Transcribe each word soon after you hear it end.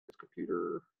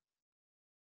computer.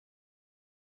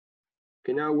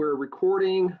 Okay, now we're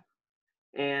recording,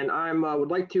 and I would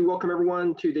like to welcome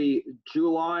everyone to the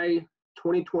July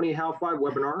 2020 HAL5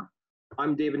 webinar.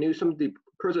 I'm David Newsom, the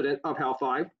president of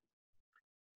HAL5,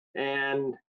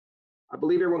 and I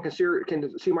believe everyone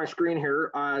can see my screen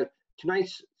here.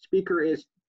 Tonight's speaker is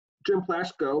Jim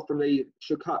Plaxco from the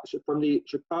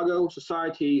Chicago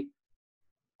Society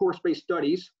for Space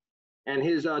Studies, and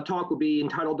his talk will be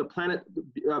entitled "The Planet."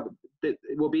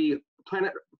 It will be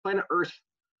Planet Earth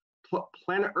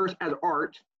as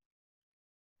Art.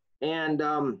 And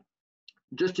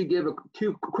just to give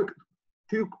two quick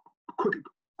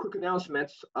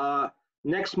announcements.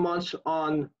 Next month,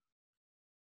 August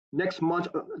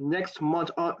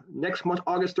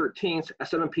 13th at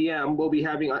 7 p.m. we'll be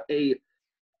having a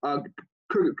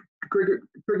Greg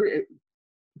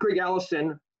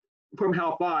Allison from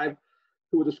HAL5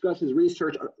 who will discuss his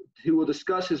research.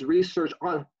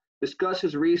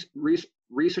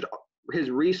 His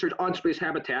research on space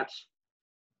habitats.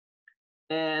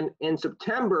 And in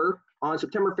September, on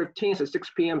September 15th at 6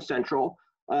 p.m. Central,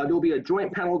 there will be a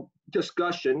joint panel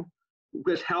discussion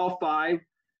with HAL5,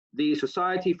 the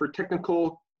Society for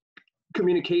Technical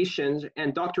Communications,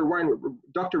 and Dr. Ryan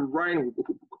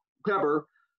Kleber.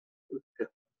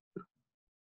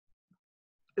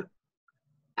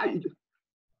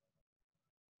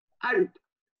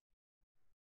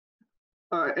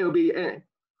 It'll be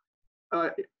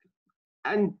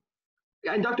and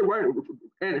Dr. Ryan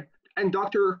and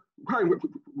Dr.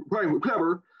 Ryan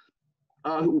Kleber,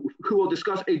 who will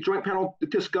discuss a joint panel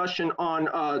discussion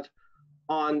on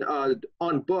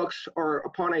books,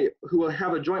 or who will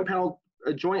have a joint panel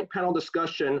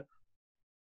discussion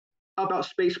about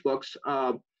space books,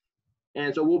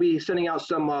 and so we'll be sending out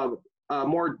some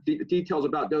more details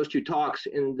about those two talks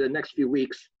in the next few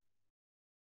weeks.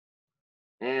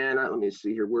 And let me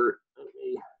see here.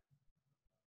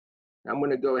 I'm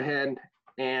going to go ahead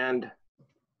and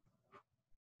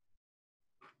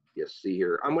see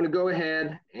here. I'm going to go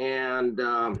ahead and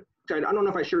I don't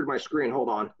know if I shared my screen. Hold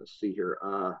on. Let's see here.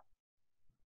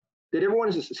 Did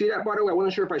everyone see that, by the way? I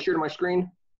wasn't sure if I shared my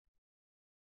screen.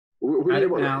 Got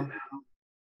it now.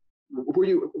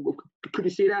 Could you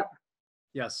see that?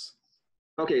 Yes.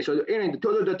 Okay, so anyway,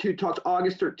 those are the two talks,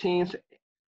 August 13th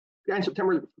and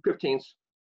September 15th.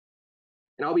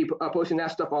 And I'll be posting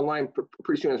that stuff online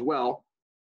pretty soon as well.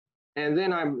 And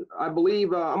then I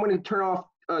believe I'm going to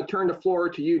turn the floor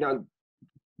to you now,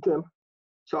 Tim.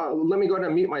 So let me go ahead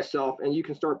and mute myself, and you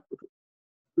can start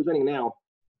presenting now.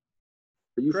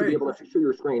 You should be able to show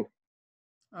your screen.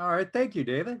 All right, thank you,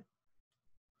 David.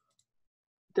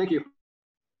 Thank you.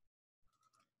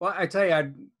 Well, I tell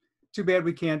you, too bad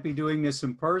we can't be doing this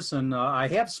in person. I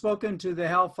have spoken to the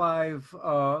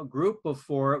HAL5 group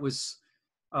before. It was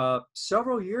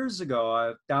several years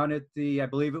ago down at I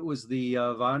believe it was the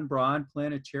Von Braun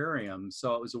Planetarium.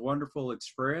 So it was a wonderful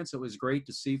experience. It was great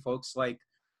to see folks like,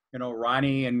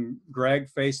 Ronnie and Greg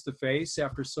face to face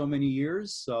after so many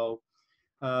years. So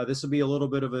this will be a little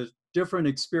bit of a different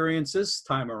experience this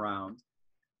time around.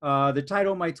 The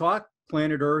title of my talk,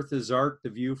 Planet Earth as Art, The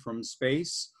View from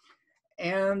Space.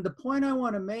 And the point I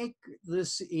want to make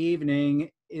this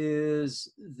evening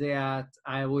is that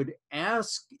I would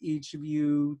ask each of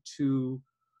you to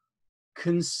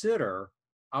consider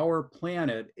our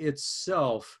planet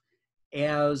itself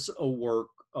as a work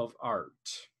of art.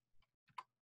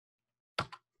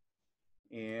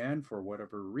 And for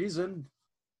whatever reason,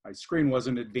 my screen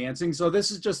wasn't advancing. So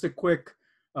this is just a quick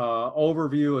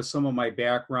overview of some of my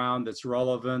background that's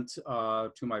relevant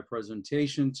to my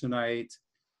presentation tonight.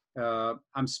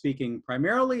 I'm speaking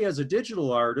primarily as a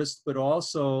digital artist, but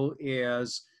also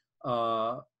as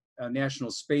a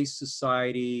National Space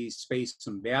Society space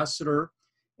ambassador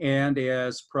and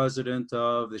as president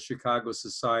of the Chicago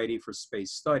Society for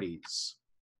Space Studies.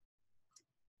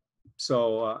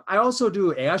 So I also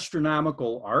do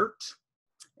astronomical art,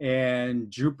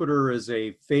 and Jupiter is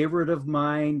a favorite of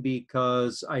mine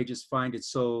because I just find it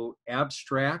so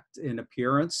abstract in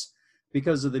appearance,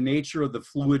 because of the nature of the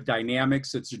fluid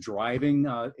dynamics that's driving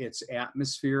its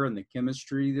atmosphere and the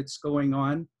chemistry that's going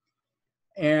on.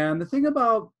 And the thing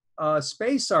about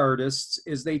space artists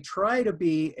is they try to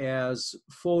be as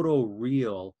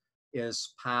photoreal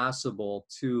as possible,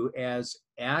 to as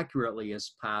accurately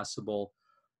as possible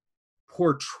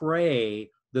portray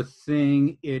the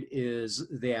thing it is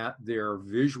that they're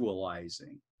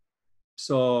visualizing.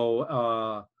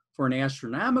 So for an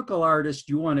astronomical artist,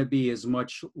 you want to be as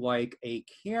much like a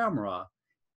camera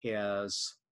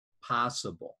as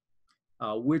possible,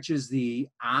 which is the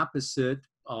opposite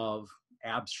of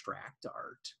abstract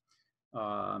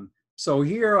art. So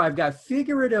here I've got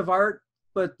figurative art,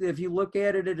 but if you look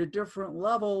at it at a different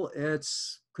level,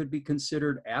 it's could be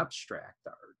considered abstract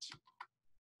art.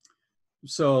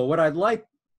 So what I'd like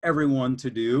everyone to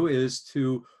do is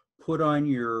to put on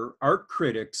your art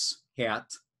critics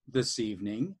hat this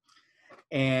evening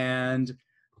and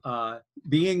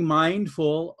being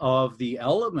mindful of the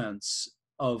elements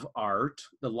of art,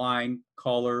 the line,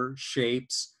 color,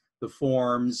 shapes, the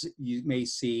forms, you may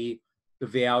see the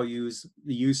values,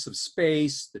 the use of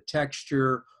space, the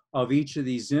texture of each of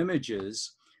these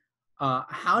images.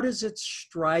 How does it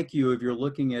strike you if you're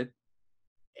looking at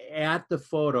the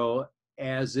photo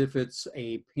as if it's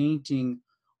a painting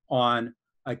on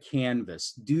a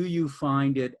canvas? Do you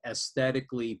find it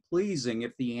aesthetically pleasing?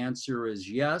 If the answer is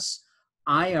yes,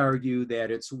 I argue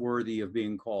that it's worthy of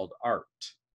being called art.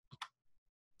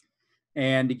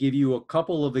 And to give you a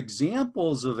couple of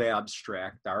examples of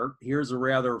abstract art, here's a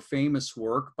rather famous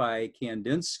work by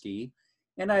Kandinsky,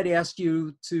 and I'd ask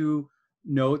you to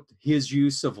note his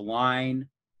use of line,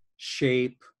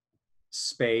 shape,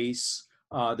 space,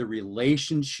 the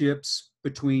relationships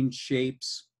between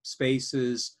shapes,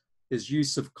 spaces, his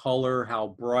use of color,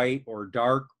 how bright or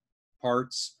dark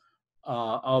parts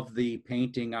of the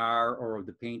painting are, or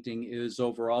the painting is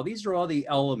overall. These are all the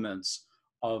elements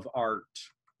of art.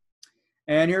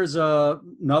 And here's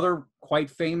another quite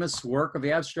famous work of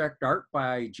abstract art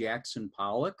by Jackson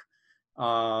Pollock.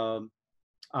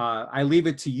 I leave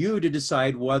it to you to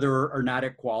decide whether or not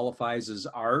it qualifies as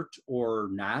art or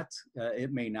not.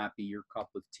 It may not be your cup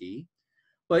of tea.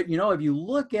 But, you know, if you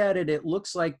look at it, it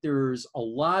looks like there's a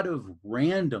lot of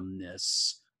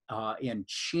randomness and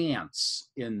chance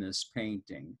in this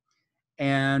painting.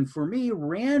 And for me,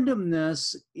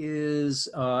 randomness is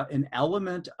an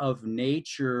element of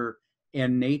nature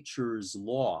and nature's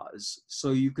laws.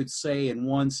 So you could say in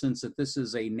one sense that this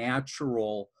is a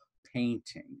natural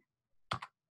painting.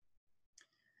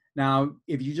 Now,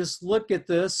 if you just look at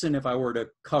this, and if I were to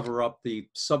cover up the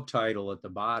subtitle at the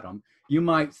bottom, you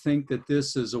might think that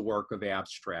this is a work of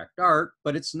abstract art,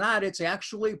 but it's not. It's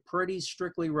actually pretty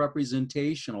strictly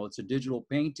representational. It's a digital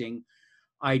painting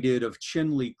I did of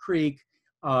Chinley Creek,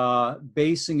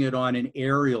 basing it on an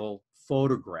aerial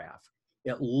photograph.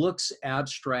 It looks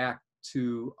abstract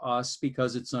to us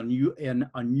because it's an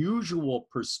unusual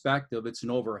perspective. It's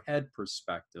an overhead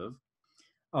perspective.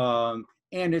 And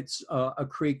it's a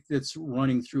creek that's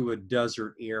running through a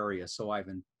desert area, so I've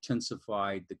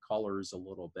intensified the colors a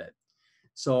little bit.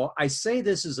 So I say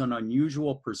this is an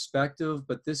unusual perspective,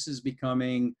 but this is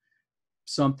becoming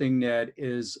something that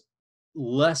is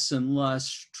less and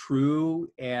less true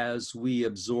as we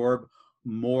absorb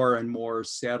more and more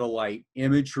satellite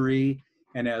imagery,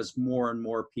 and as more and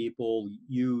more people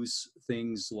use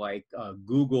things like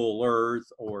Google Earth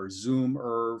or Zoom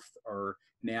Earth or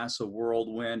NASA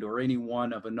Whirlwind or any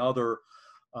one of another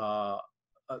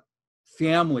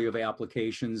family of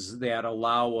applications that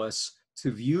allow us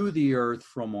to view the Earth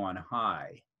from on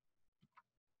high.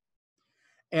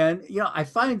 And, you know, I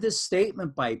find this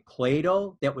statement by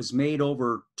Plato that was made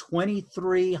over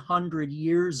 2,300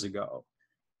 years ago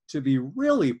to be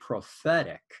really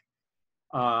prophetic,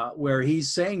 where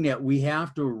he's saying that we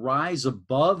have to rise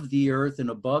above the Earth and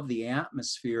above the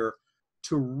atmosphere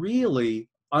to really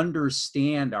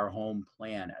understand our home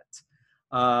planet.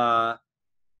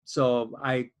 So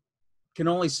I can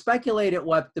only speculate at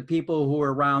what the people who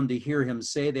were around to hear him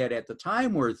say that at the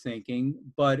time were thinking,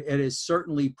 but it is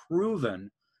certainly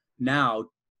proven now,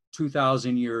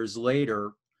 2,000 years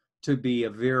later, to be a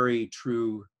very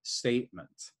true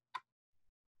statement.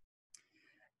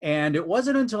 And it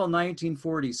wasn't until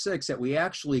 1946 that we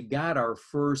actually got our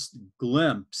first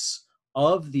glimpse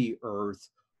of the Earth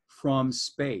from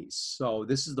space. So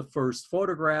this is the first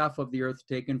photograph of the Earth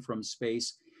taken from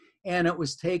space, and it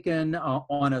was taken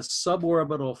on a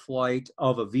suborbital flight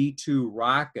of a V-2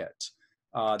 rocket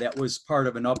that was part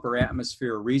of an upper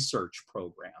atmosphere research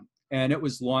program. And it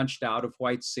was launched out of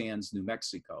White Sands, New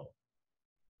Mexico.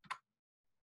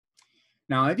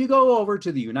 Now, if you go over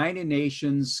to the United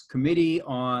Nations Committee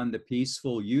on the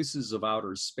Peaceful Uses of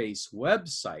Outer Space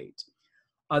website,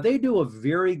 they do a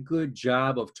very good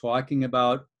job of talking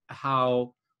about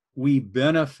how we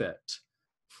benefit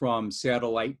from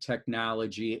satellite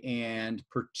technology and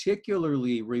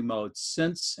particularly remote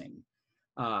sensing.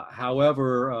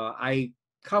 However, I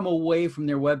come away from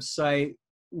their website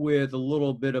with a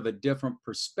little bit of a different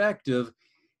perspective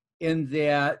in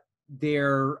that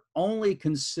they're only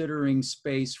considering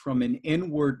space from an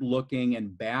inward looking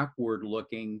and backward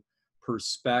looking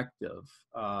perspective.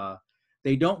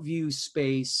 They don't view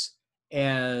space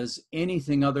as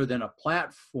anything other than a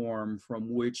platform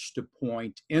from which to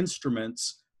point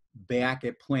instruments back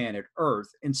at planet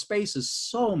Earth. And space is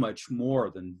so much more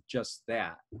than just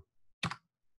that.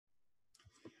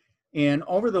 And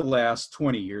over the last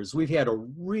 20 years, we've had a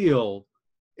real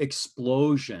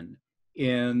explosion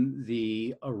in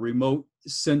the remote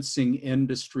sensing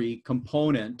industry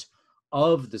component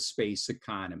of the space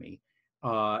economy.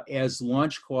 As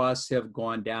launch costs have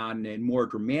gone down, and more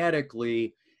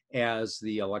dramatically, as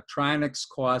the electronics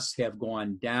costs have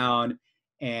gone down,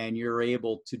 and you're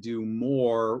able to do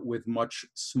more with much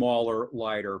smaller,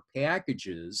 lighter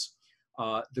packages,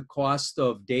 the cost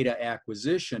of data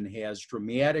acquisition has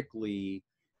dramatically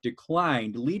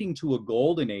declined, leading to a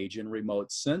golden age in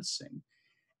remote sensing.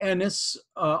 And this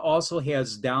also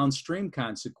has downstream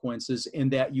consequences in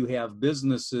that you have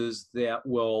businesses that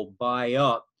will buy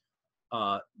up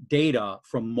data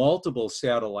from multiple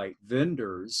satellite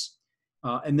vendors,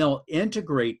 and they'll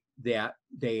integrate that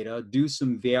data, do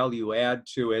some value add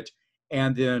to it,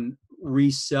 and then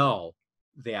resell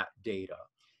that data.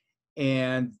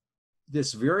 And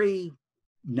this very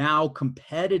now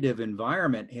competitive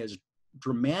environment has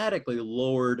dramatically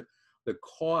lowered the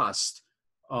cost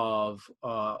of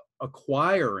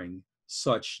acquiring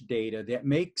such data that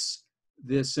makes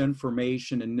this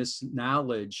information and this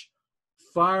knowledge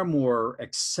far more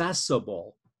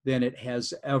accessible than it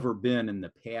has ever been in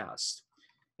the past.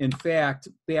 In fact,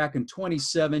 back in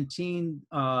 2017,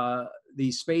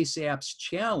 the Space Apps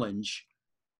Challenge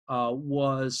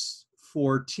was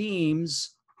for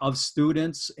teams of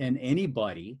students and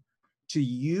anybody to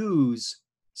use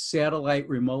satellite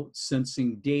remote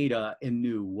sensing data in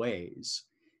new ways.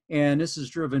 And this is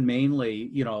driven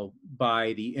mainly,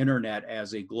 by the internet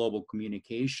as a global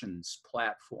communications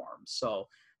platform. So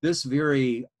this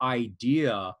very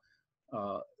idea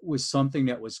was something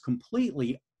that was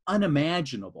completely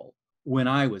unimaginable when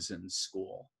I was in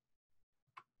school.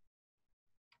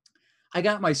 I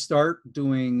got my start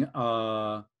doing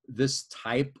this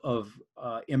type of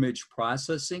image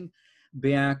processing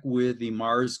back with the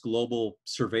Mars Global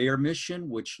Surveyor mission,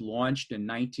 which launched in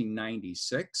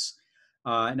 1996.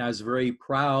 And I was very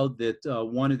proud that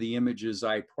one of the images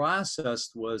I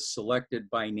processed was selected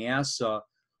by NASA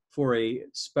for a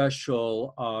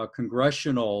special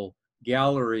congressional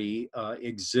gallery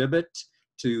exhibit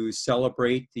to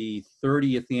celebrate the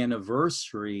 30th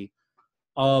anniversary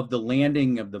of the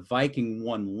landing of the Viking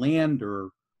 1 lander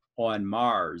on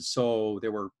Mars. So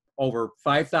there were over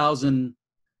 5,000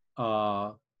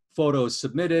 photos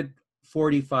submitted,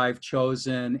 45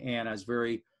 chosen, and I was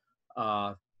very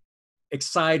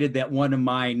excited that one of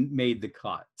mine made the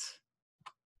cut.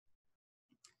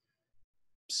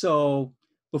 So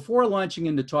before launching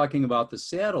into talking about the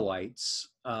satellites,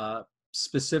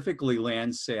 specifically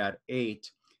Landsat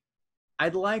 8,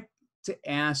 I'd like to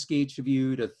ask each of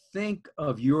you to think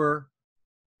of your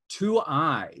two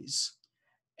eyes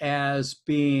as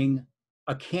being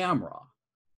a camera.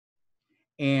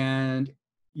 And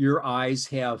your eyes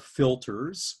have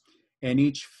filters, and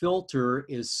each filter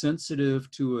is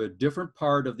sensitive to a different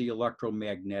part of the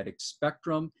electromagnetic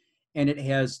spectrum, and it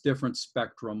has different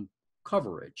spectrum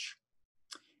coverage.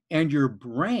 And your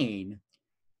brain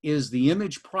is the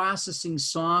image processing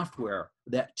software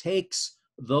that takes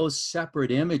those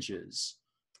separate images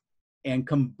and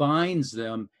combines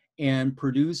them and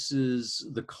produces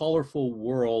the colorful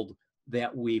world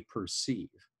that we perceive.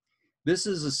 This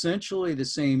is essentially the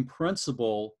same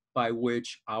principle by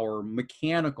which our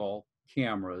mechanical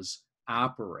cameras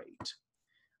operate.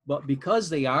 But because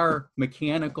they are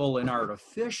mechanical and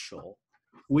artificial,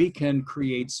 we can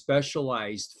create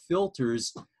specialized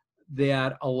filters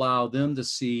that allow them to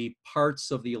see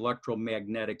parts of the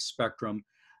electromagnetic spectrum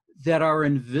that are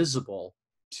invisible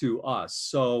to us.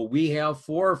 So we have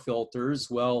 4 filters.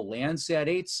 Well, Landsat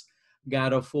 8's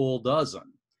got a full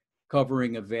dozen,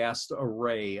 covering a vast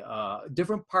array,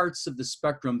 different parts of the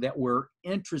spectrum that we're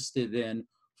interested in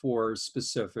for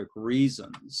specific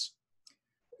reasons.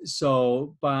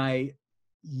 So by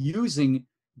using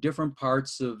different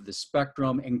parts of the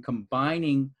spectrum and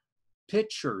combining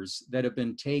pictures that have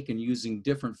been taken using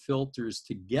different filters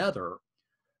together,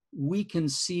 we can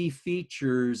see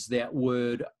features that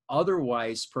would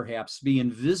otherwise perhaps be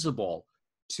invisible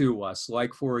to us,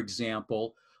 like, for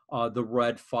example, the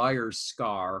red fire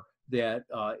scar that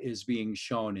is being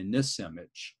shown in this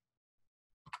image.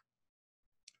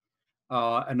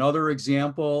 Another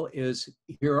example is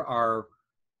here are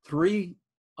 3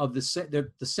 of the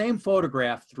same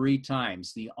photograph 3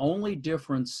 times. The only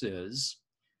difference is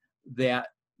that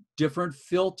different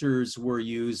filters were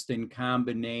used in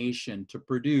combination to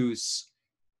produce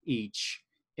each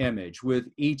image, with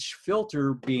each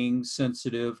filter being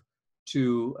sensitive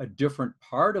to a different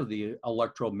part of the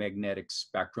electromagnetic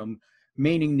spectrum,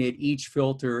 meaning that each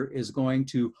filter is going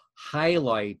to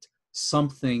highlight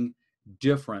something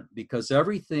different because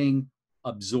everything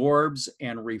absorbs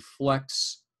and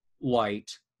reflects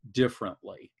light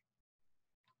differently.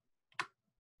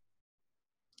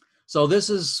 So this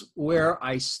is where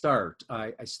I start.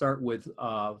 I start with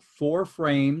 4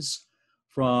 frames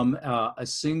from a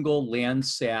single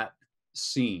Landsat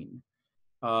scene.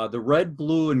 The red,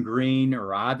 blue, and green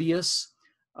are obvious.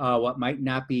 What might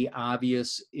not be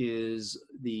obvious is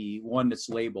the one that's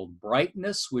labeled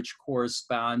brightness, which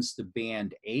corresponds to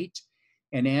band 8.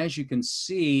 And as you can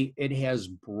see, it has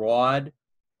broad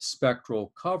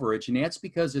spectral coverage, and that's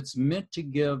because it's meant to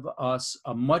give us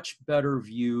a much better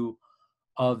view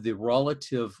of the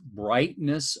relative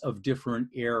brightness of different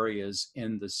areas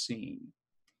in the scene.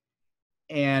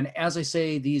 And as I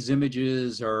say, these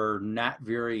images are not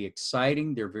very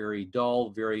exciting. They're very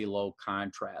dull, very low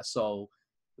contrast. So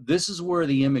this is where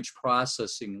the image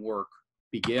processing work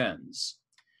begins.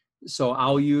 So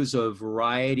I'll use a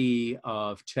variety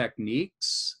of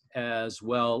techniques as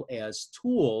well as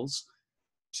tools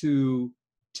to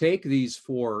take these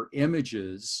 4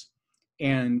 images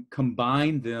and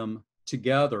combine them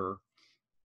together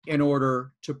in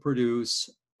order to produce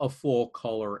a full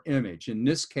color image. In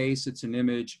this case, it's an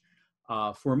image,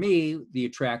 for me, the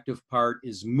attractive part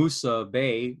is Musa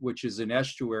Bay, which is an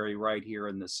estuary right here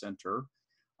in the center.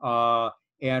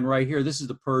 And right here, this is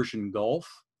the Persian Gulf.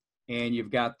 And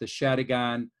you've got the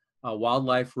Shadigan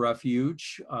Wildlife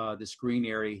Refuge, this green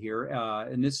area here.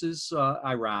 And this is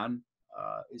Iran,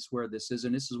 is where this is.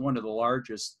 And this is one of the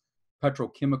largest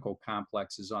petrochemical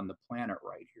complexes on the planet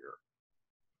right here.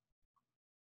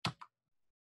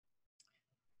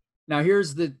 Now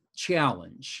here's the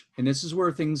challenge, and this is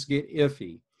where things get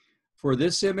iffy. For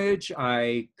this image,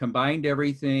 I combined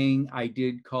everything. I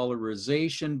did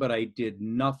colorization, but I did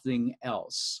nothing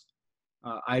else.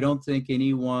 I don't think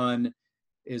anyone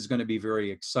is going to be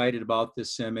very excited about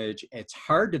this image. It's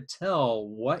hard to tell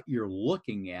what you're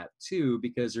looking at too,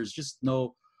 because there's just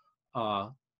no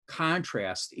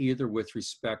contrast either with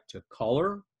respect to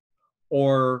color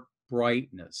or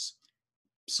brightness.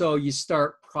 So you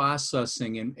start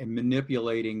processing and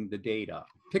manipulating the data,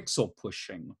 pixel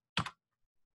pushing.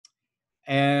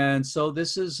 And so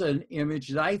this is an image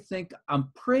that I think I'm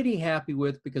pretty happy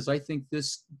with because I think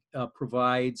this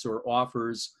provides or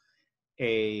offers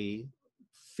a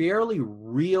fairly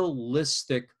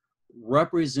realistic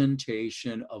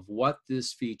representation of what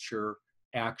this feature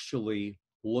actually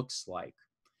looks like.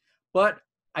 But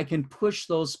I can push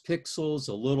those pixels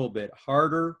a little bit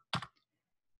harder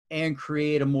and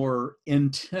create a more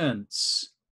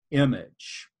intense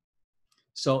image.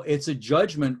 So it's a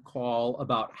judgment call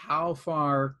about how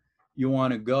far you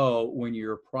want to go when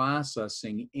you're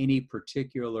processing any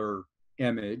particular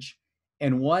image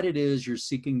and what it is you're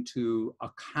seeking to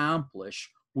accomplish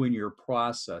when you're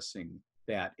processing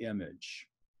that image.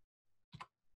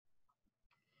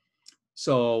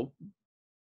 So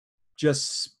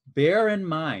just bear in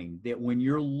mind that when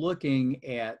you're looking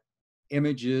at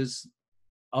images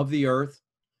of the Earth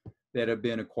that have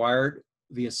been acquired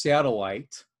via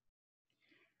satellite,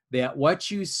 that what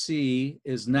you see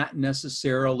is not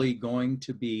necessarily going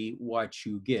to be what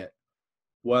you get,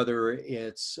 whether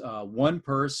it's one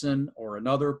person or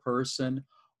another person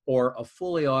or a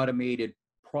fully automated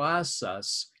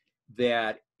process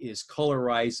that is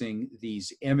colorizing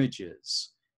these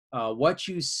images. What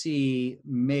you see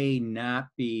may not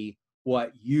be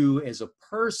what you as a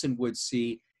person would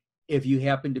see if you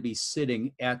happen to be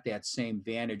sitting at that same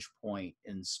vantage point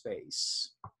in space.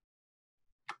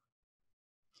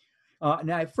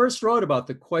 Now, I first wrote about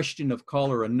the question of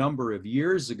color a number of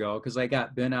years ago because I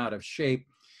got bent out of shape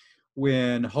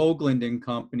when Hoagland and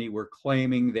company were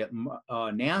claiming that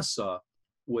NASA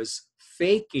was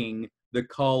faking the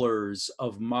colors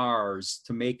of Mars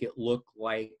to make it look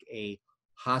like a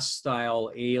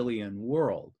hostile alien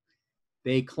world.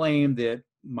 They claimed that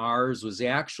Mars was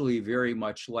actually very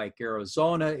much like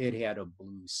Arizona. It had a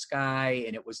blue sky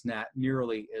and it was not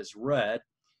nearly as red.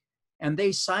 And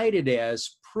they cited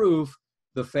as proof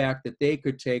the fact that they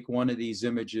could take one of these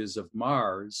images of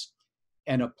Mars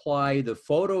and apply the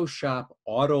Photoshop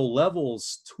auto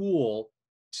levels tool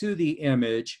to the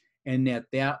image and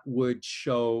that would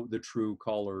show the true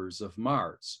colors of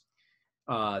Mars.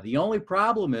 The only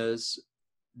problem is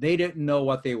they didn't know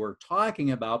what they were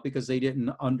talking about because they didn't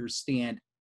understand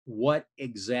what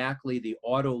exactly the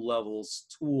auto levels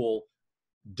tool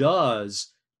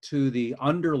does to the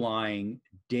underlying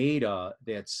data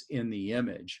that's in the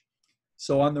image.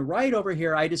 So on the right over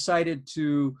here, I decided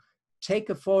to take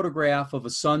a photograph of a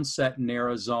sunset in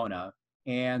Arizona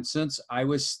And since I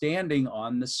was standing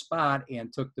on the spot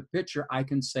and took the picture, I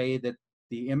can say that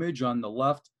the image on the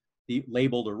left, the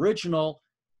labeled original,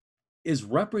 is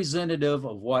representative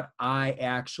of what I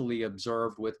actually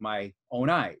observed with my own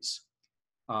eyes.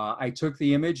 I took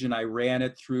the image and I ran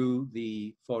it through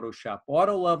the Photoshop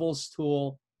Auto Levels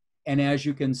tool. And as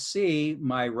you can see,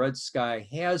 my red sky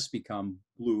has become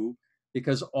blue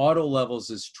because Auto Levels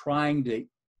is trying to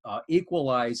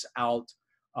equalize out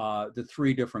the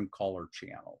 3 different color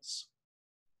channels.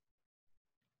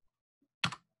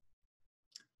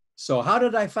 So how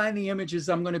did I find the images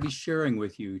I'm going to be sharing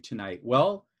with you tonight?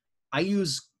 Well, I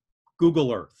use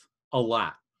Google Earth a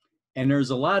lot. And there's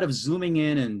a lot of zooming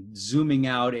in and zooming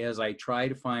out as I try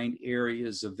to find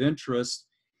areas of interest,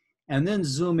 and then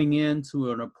zooming in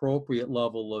to an appropriate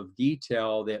level of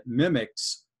detail that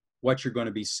mimics what you're going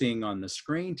to be seeing on the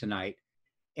screen tonight,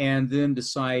 and then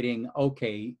deciding,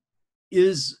 okay,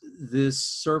 is this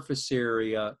surface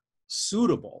area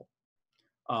suitable?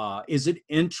 Is it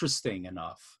interesting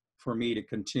enough for me to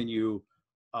continue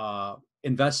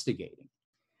investigating?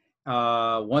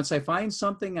 Once I find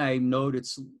something, I note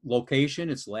its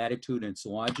location, its latitude, and its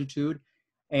longitude,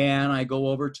 and I go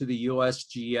over to the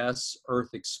USGS Earth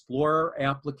Explorer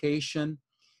application,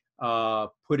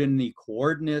 put in the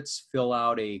coordinates, fill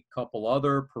out a couple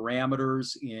other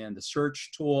parameters in the search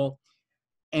tool,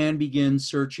 and begin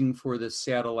searching for the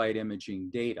satellite imaging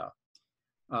data.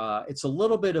 It's a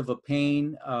little bit of a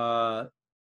pain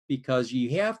because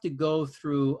you have to go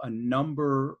through a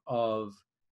number of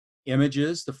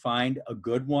images to find a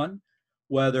good one,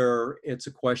 whether it's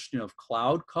a question of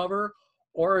cloud cover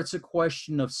or it's a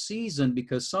question of season,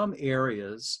 because some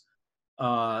areas,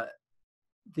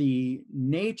 the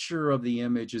nature of the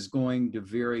image is going to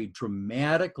vary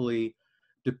dramatically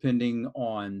depending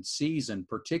on season,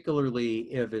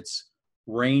 particularly if it's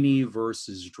rainy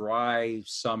versus dry,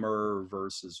 summer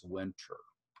versus winter.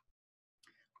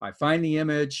 I find the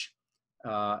image,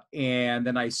 and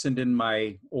then I send in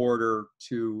my order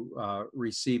to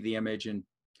receive the image, and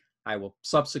I will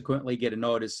subsequently get a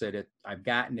notice that I've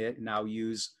gotten it, and I'll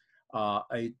use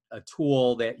a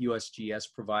tool that USGS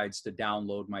provides to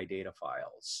download my data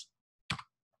files.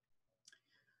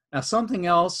 Now, something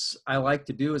else I like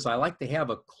to do is I like to have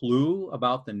a clue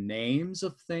about the names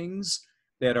of things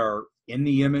that are in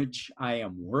the image I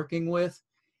am working with.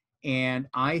 And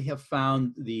I have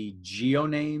found the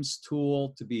GeoNames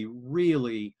tool to be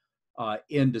really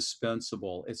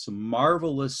indispensable. It's a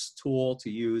marvelous tool to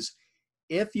use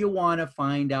if you want to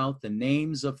find out the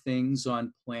names of things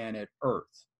on planet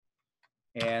Earth.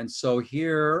 And so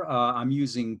here I'm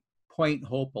using Point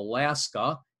Hope,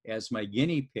 Alaska as my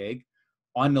guinea pig.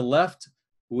 On the left,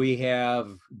 we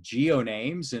have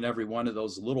GeoNames, and every one of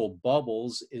those little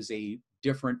bubbles is a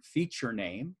different feature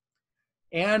name.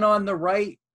 And on the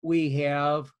right, we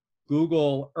have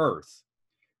Google Earth.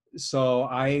 So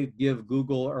I give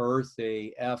Google Earth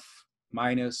a F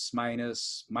minus,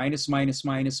 minus, minus, minus,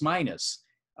 minus, minus,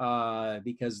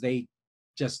 because they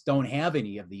just don't have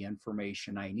any of the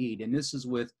information I need. And this is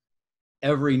with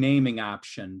every naming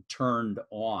option turned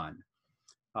on.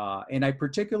 And I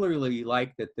particularly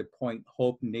like that the Point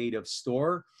Hope native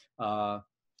store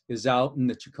is out in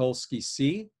the Chukolsky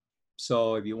Sea.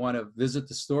 So if you want to visit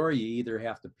the store, you either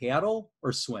have to paddle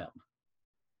or swim.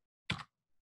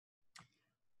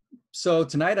 So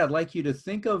tonight I'd like you to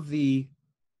think of the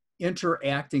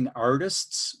interacting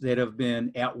artists that have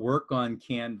been at work on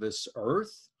Canvas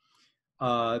Earth,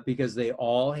 because they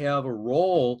all have a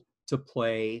role to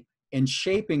play in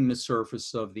shaping the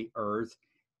surface of the Earth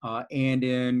and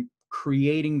in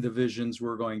creating the visions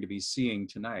we're going to be seeing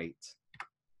tonight.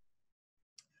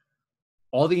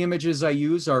 All the images I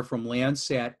use are from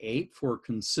Landsat 8 for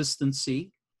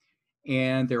consistency,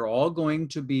 and they're all going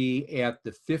to be at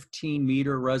the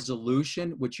 15-meter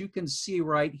resolution, which you can see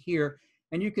right here.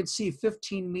 And you can see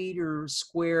 15-meter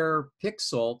square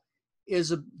pixel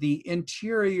is the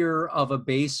interior of a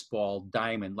baseball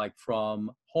diamond, like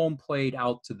from home plate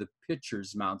out to the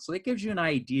pitcher's mound. So that gives you an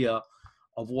idea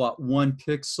of what 1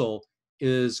 pixel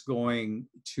is going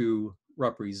to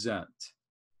represent.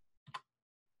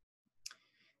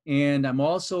 And I'm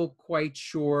also quite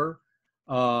sure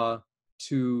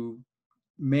to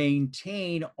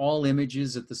maintain all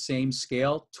images at the same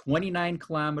scale, 29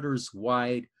 kilometers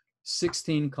wide,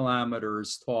 16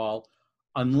 kilometers tall,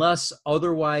 unless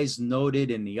otherwise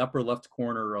noted in the upper left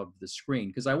corner of the screen,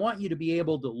 because I want you to be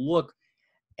able to look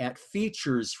at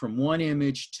features from one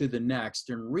image to the next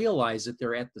and realize that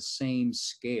they're at the same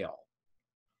scale.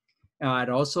 I'd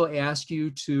also ask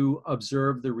you to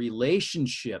observe the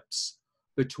relationships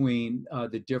between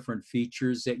the different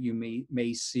features that you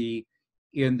may see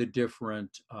in the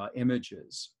different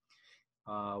images.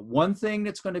 One thing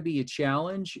that's going to be a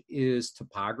challenge is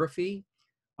topography.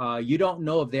 You don't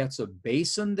know if that's a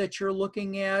basin that you're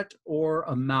looking at or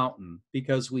a mountain,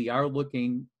 because we are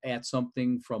looking at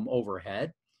something from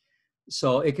overhead.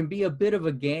 So it can be a bit of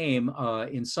a game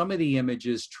in some of the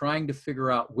images trying to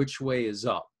figure out which way is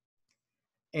up.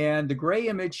 And the gray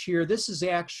image here, this is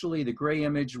actually, the gray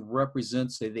image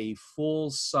represents a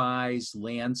full-size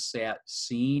Landsat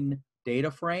scene data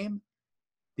frame.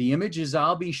 The images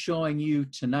I'll be showing you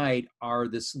tonight are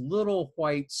this little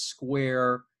white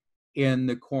square in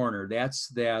the corner. That's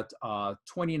that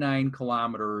 29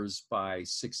 kilometers by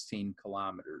 16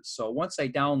 kilometers. So once I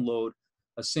download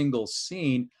a single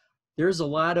scene, there's a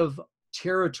lot of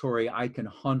territory I can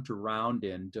hunt around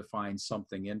in to find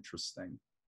something interesting.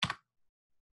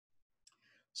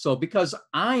 So because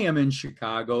I am in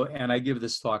Chicago and I give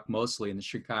this talk mostly in the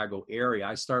Chicago area,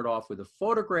 I start off with a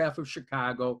photograph of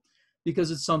Chicago because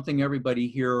it's something everybody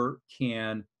here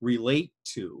can relate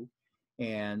to.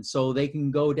 And so they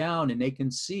can go down and they can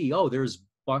see, oh,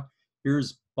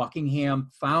 here's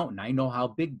Buckingham Fountain. I know how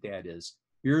big that is.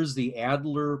 Here's the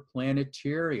Adler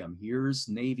Planetarium. Here's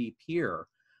Navy Pier.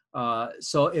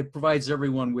 So it provides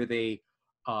everyone with a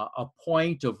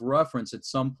point of reference at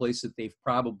some place that they've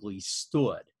probably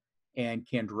stood and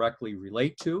can directly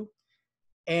relate to.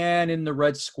 And in the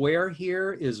red square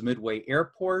here is Midway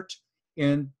Airport.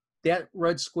 And that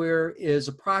red square is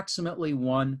approximately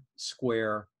 1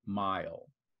 square mile.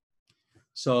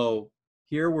 So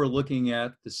here we're looking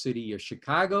at the city of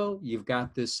Chicago. You've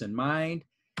got this in mind.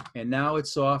 And now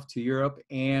it's off to Europe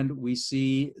and we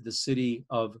see the city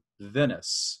of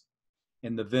Venice.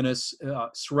 And the Venice,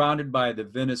 surrounded by the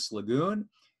Venice Lagoon.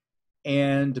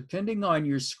 And depending on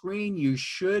your screen, you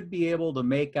should be able to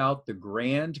make out the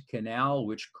Grand Canal,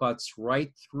 which cuts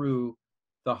right through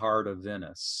the heart of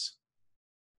Venice.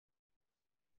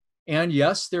 And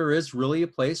yes, there is really a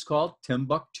place called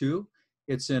Timbuktu.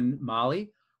 It's in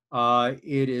Mali.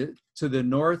 It is to the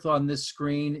north on this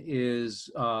screen is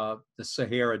the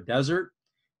Sahara Desert.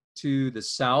 To the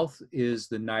south is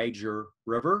the Niger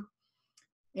River.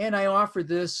 And I offer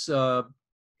this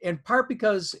in part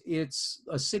because it's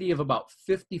a city of about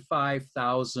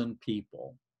 55,000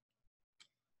 people.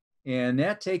 And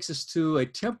that takes us to a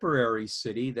temporary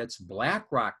city, that's Black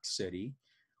Rock City,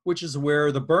 which is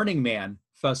where the Burning Man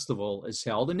Festival is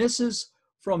held. And this is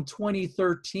from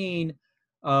 2013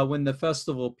 when the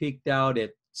festival peaked out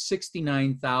at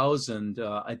 69,000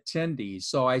 attendees.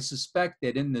 So I suspect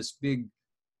that in this big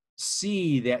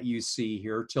sea that you see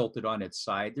here tilted on its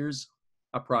side, there's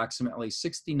approximately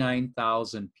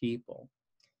 69,000 people.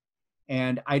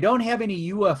 And I don't have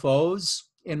any UFOs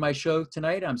in my show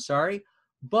tonight, I'm sorry,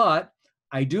 but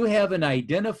I do have an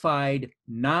identified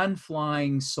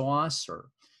non-flying saucer.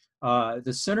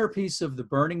 The centerpiece of the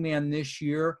Burning Man this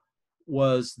year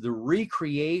was the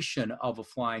recreation of a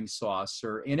flying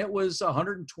saucer, and it was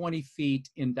 120 feet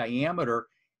in diameter,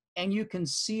 and you can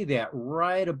see that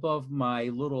right above my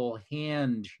little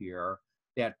hand here,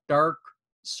 that dark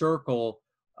circle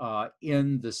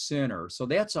in the center. So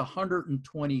that's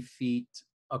 120 feet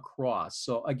across.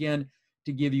 So again,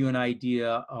 to give you an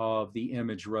idea of the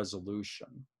image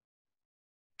resolution.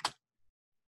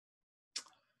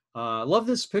 Love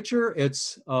this picture.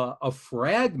 It's a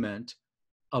fragment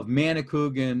of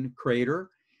Manicouagan crater.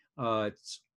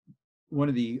 It's one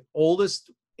of the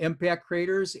oldest impact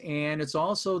craters, and it's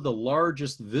also the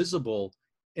largest visible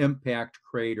impact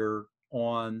crater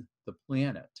on the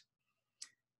planet.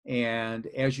 And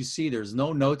as you see, there's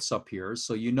no notes up here,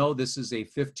 so you know this is a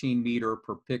 15 meter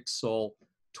per pixel,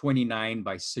 29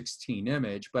 by 16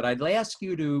 image, but I'd ask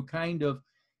you to kind of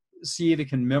see if you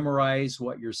can memorize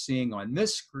what you're seeing on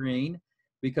this screen,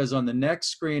 because on the next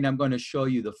screen, I'm going to show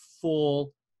you the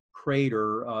full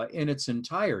crater in its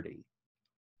entirety.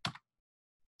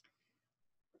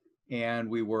 And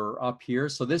we were up here.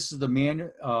 So this is the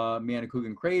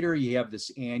Manicouagan crater. You have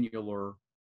this annular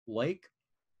lake.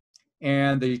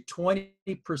 And the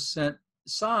 20%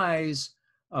 size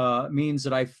means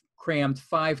that I've crammed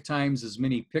 5 times as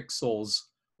many pixels,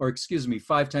 or excuse me,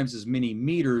 5 times as many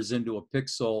meters into a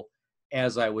pixel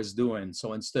as I was doing.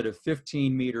 So instead of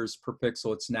 15 meters per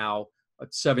pixel, it's now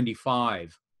at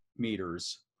 75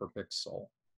 meters per pixel.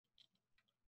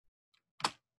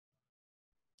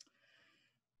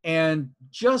 And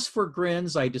just for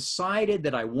grins, I decided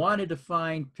that I wanted to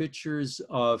find pictures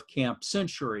of Camp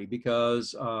Century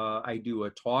because I do a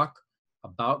talk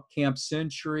about Camp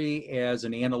Century as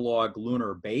an analog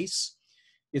lunar base.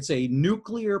 It's a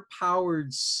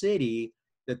nuclear-powered city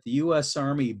that the US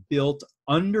Army built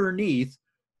underneath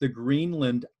the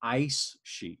Greenland ice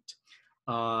sheet.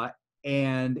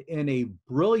 And in a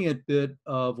brilliant bit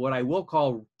of what I will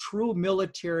call true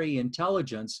military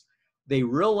intelligence, they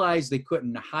realized they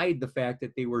couldn't hide the fact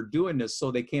that they were doing this.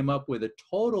 So they came up with a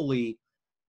totally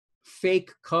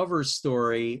fake cover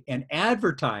story and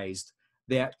advertised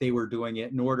that they were doing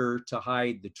it in order to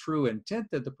hide the true intent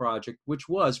of the project, which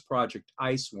was Project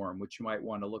Iceworm, which you might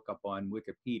want to look up on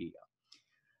Wikipedia.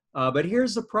 But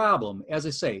here's the problem. As I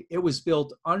say, it was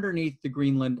built underneath the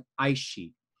Greenland ice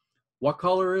sheet. What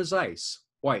color is ice?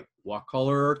 White. What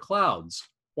color are clouds?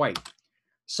 White.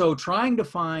 So trying to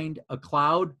find a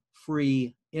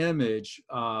cloud-free image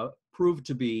proved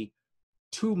to be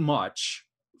too much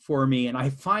for me, and I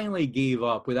finally gave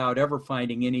up without ever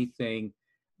finding anything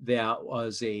that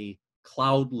was a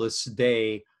cloudless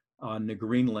day on the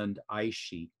Greenland ice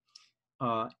sheet.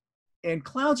 And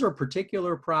clouds are a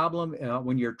particular problem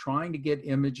when you're trying to get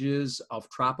images of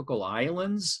tropical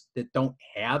islands that don't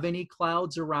have any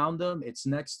clouds around them. It's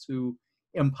next to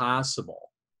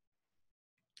impossible.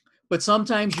 But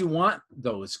sometimes you want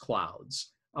those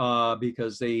clouds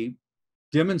because they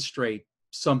demonstrate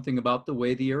something about the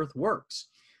way the Earth works.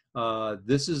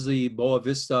 This is the Boa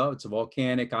Vista. It's a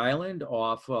volcanic island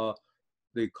off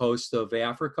the coast of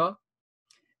Africa.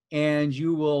 And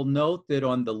you will note that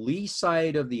on the lee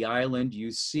side of the island,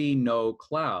 you see no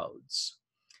clouds.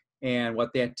 And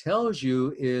what that tells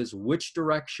you is which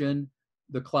direction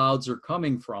the clouds are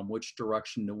coming from, which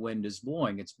direction the wind is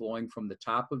blowing. It's blowing from the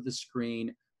top of the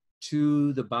screen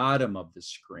to the bottom of the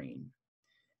screen.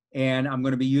 And I'm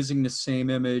going to be using the same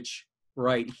image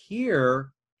right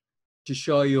here to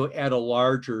show you at a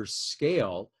larger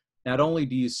scale. Not only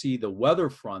do you see the weather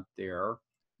front there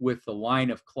with the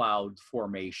line of cloud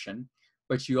formation,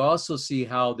 but you also see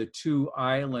how the two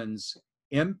islands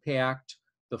impact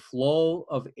the flow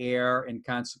of air and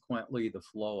consequently the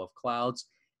flow of clouds,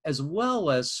 as well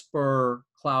as spur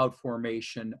cloud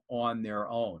formation on their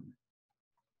own.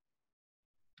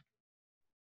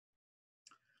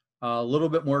 A little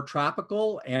bit more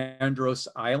tropical, Andros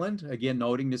Island. Again,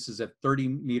 noting this is at 30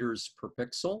 meters per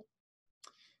pixel.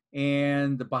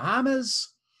 And the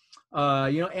Bahamas,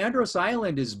 Andros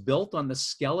Island is built on the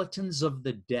skeletons of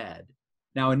the dead.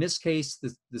 Now, in this case,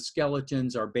 the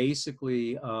skeletons are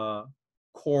basically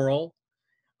coral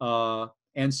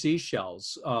and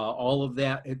seashells. All of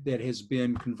that has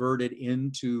been converted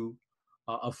into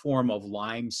a form of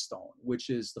limestone, which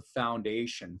is the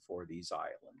foundation for these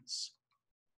islands.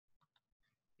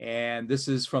 And this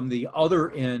is from the other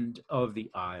end of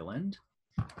the island.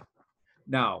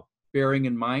 Now, bearing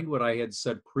in mind what I had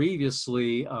said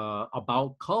previously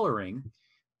about coloring,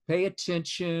 pay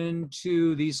attention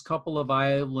to these couple of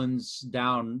islands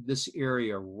down this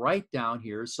area right down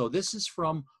here. So this is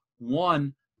from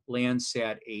one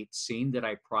Landsat 8 scene that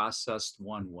I processed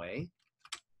one way.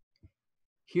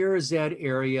 Here is that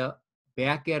area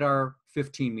back at our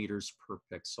 15 meters per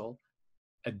pixel.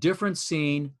 A different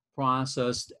scene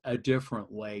processed a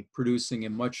different way, producing a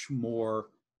much more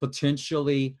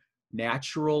potentially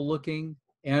natural looking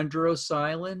Andros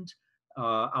Island.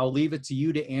 I'll leave it to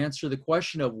you to answer the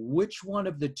question of which one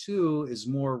of the two is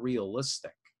more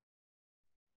realistic.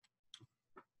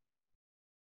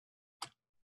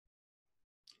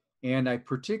 And I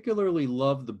particularly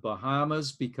love the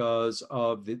Bahamas because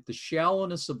of the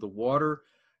shallowness of the water.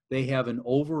 They have an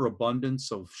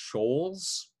overabundance of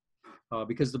shoals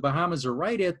because the Bahamas are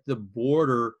right at the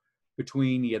border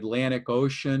between the Atlantic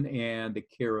Ocean and the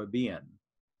Caribbean.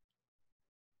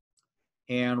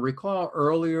 And recall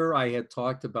earlier I had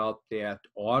talked about that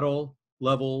auto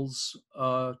levels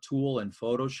tool in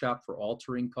Photoshop for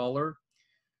altering color.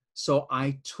 So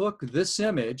I took this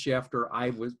image after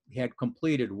I had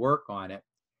completed work on it,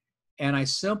 and I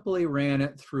simply ran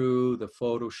it through the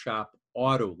Photoshop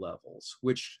auto levels,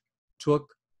 which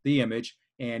took the image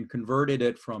and converted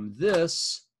it from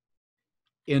this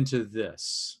into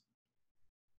this.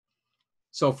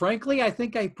 So frankly, I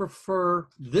think I prefer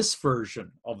this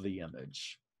version of the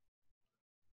image.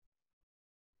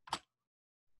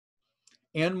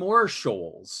 And more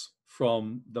shoals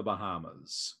from the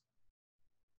Bahamas.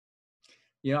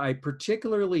 You know, I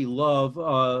particularly love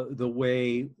the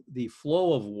way the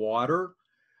flow of water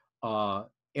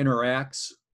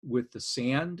interacts with the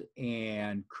sand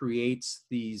and creates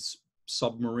these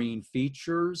submarine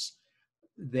features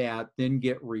that then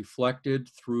get reflected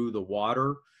through the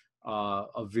water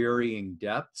of varying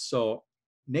depth. So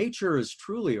nature is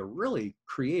truly a really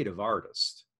creative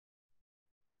artist.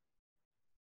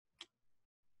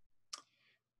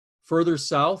 Further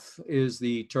south is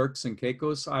the Turks and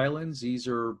Caicos Islands. These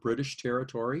are British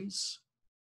territories.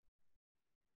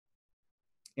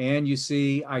 And you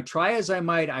see, I try as I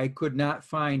might, I could not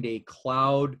find a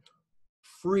cloud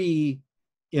free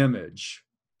image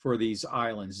for these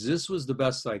islands. This was the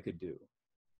best I could do.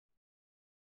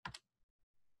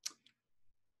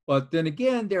 But then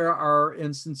again, there are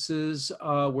instances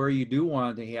where you do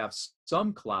want to have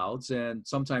some clouds, and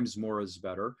sometimes more is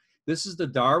better. This is the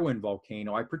Darwin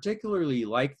volcano. I particularly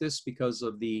like this because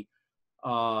of the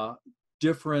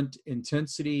different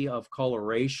intensity of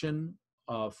coloration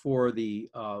for the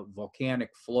volcanic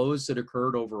flows that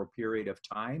occurred over a period of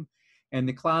time. And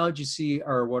the clouds you see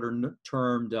are what are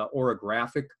termed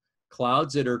orographic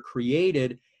clouds that are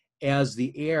created as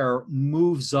the air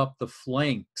moves up the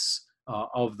flanks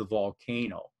of the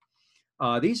volcano.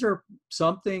 These are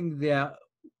something that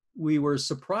we were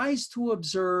surprised to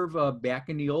observe back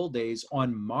in the old days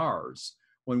on Mars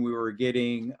when we were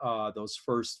getting those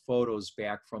first photos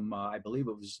back from, I believe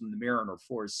it was from the Mariner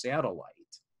 4 satellite.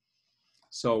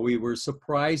 So we were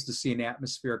surprised to see an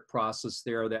atmospheric process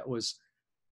there that was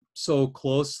so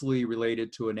closely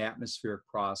related to an atmospheric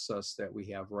process that we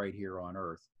have right here on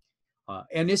Earth.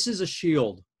 And this is a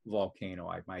shield volcano,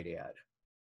 I might add.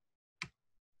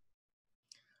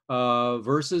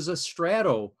 Versus a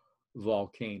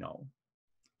stratovolcano.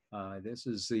 This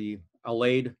is the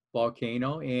Alade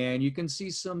volcano, and you can see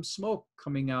some smoke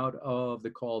coming out of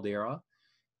the caldera.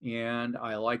 And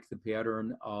I like the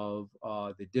pattern of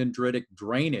the dendritic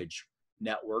drainage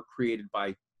network created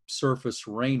by surface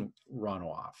rain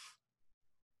runoff.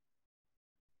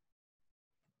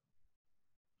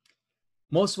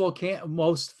 Most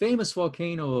famous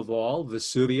volcano of all,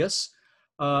 Vesuvius.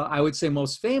 I would say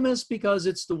most famous because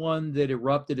it's the one that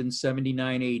erupted in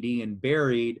 79 AD and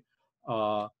buried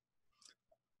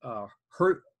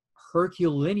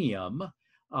Herculaneum,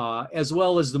 as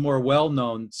well as the more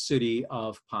well-known city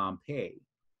of Pompeii.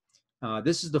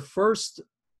 This is the first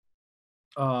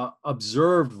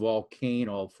observed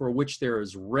volcano for which there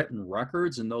is written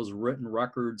records, and those written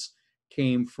records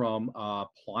came from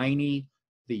Pliny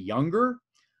the Younger.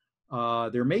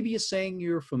 There may be a saying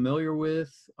you're familiar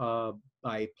with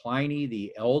by Pliny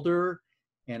the Elder,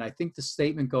 and I think the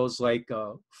statement goes like,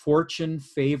 fortune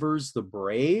favors the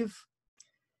brave.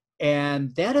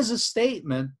 And that is a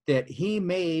statement that he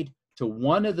made to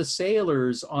one of the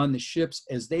sailors on the ships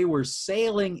as they were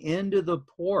sailing into the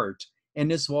port, and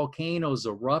this volcano's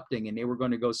erupting, and they were going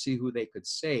to go see who they could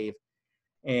save.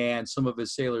 And some of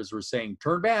his sailors were saying,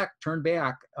 turn back,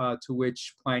 to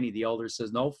which Pliny the Elder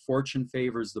says, no, fortune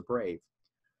favors the brave.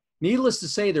 Needless to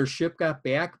say, their ship got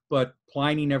back, but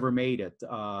Pliny never made it.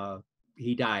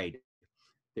 He died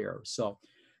there. So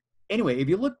anyway, if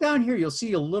you look down here, you'll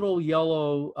see a little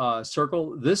yellow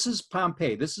circle. This is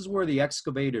Pompeii. This is where the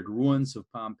excavated ruins of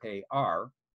Pompeii are.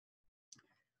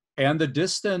 And the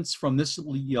distance from this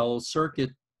yellow circuit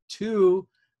to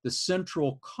the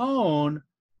central cone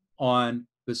on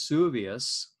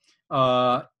Vesuvius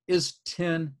is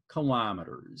 10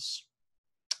 kilometers.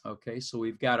 Okay, so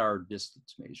we've got our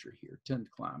distance measure here, 10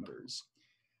 kilometers.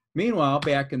 Meanwhile,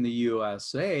 back in the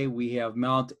USA, we have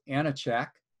Mount Anichak,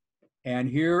 and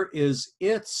here is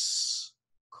its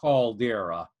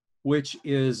caldera, which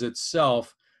is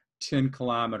itself 10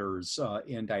 kilometers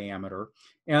in diameter.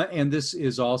 And this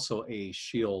is also a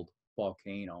shield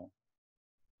volcano.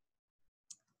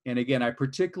 And again, I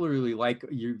particularly like,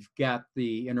 you've got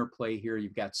the interplay here,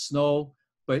 you've got snow,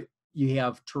 but you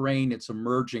have terrain that's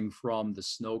emerging from the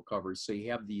snow cover. So you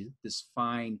have this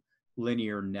fine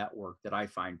linear network that I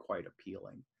find quite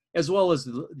appealing, as well as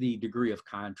the degree of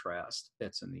contrast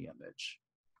that's in the image.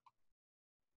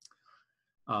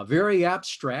 Very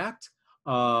abstract,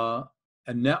 a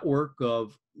network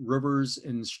of rivers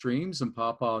and streams in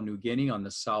Papua New Guinea on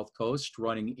the south coast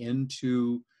running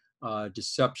into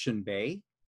Deception Bay.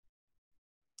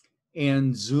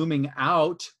 And zooming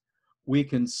out, we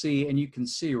can see, and you can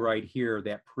see right here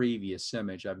that previous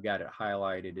image, I've got it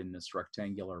highlighted in this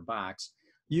rectangular box.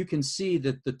 You can see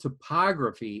that the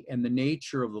topography and the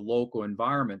nature of the local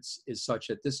environments is such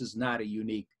that this is not a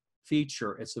unique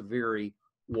feature, it's a very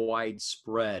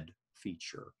widespread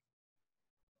feature.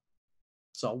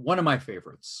 So one of my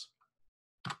favorites.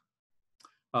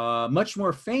 Much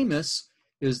more famous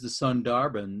is the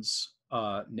Sundarbans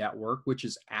network, which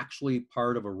is actually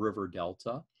part of a river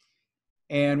delta.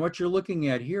 And what you're looking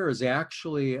at here is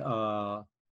actually a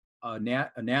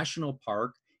national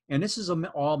park, and this is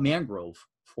all mangrove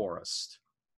forest.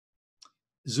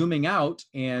 Zooming out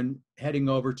and heading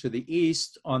over to the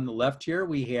east, on the left here,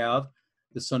 we have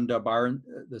the Sundarbans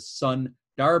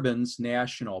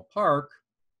National Park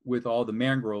with all the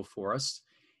mangrove forests.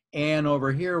 And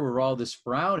over here, where all this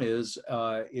brown is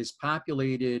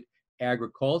populated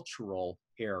agricultural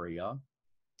area.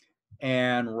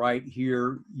 And right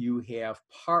here, you have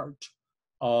part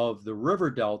of the river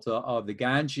delta of the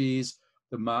Ganges,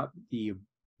 the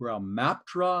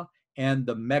Brahmaputra, and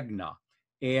the Meghna.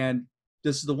 And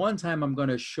this is the one time I'm going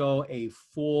to show a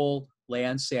full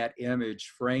Landsat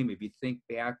image frame. If you think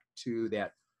back to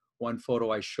that one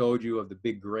photo I showed you of the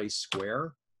big gray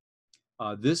square,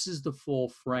 this is the full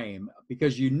frame,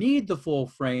 because you need the full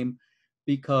frame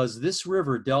because this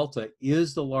river delta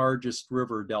is the largest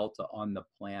river delta on the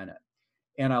planet.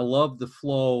 And I love the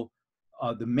flow,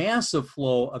 the massive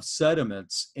flow of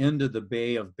sediments into the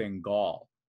Bay of Bengal.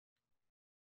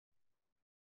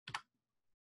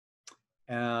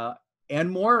 And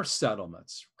more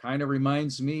settlements. Kind of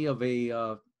reminds me of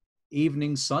a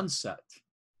evening sunset.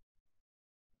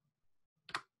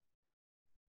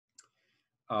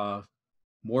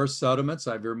 More sediments.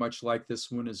 I very much like this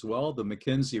one as well. The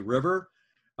Mackenzie River,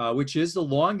 which is the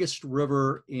longest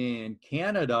river in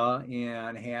Canada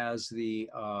and has the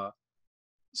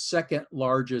second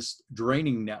largest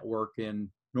draining network in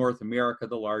North America,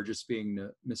 the largest being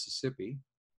the Mississippi.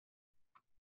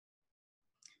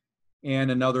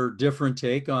 And another different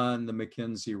take on the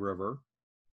Mackenzie River.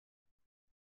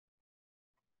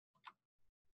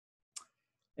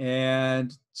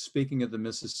 And speaking of the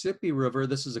Mississippi River,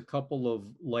 this is a couple of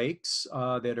lakes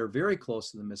that are very close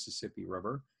to the Mississippi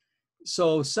River.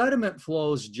 So sediment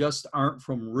flows just aren't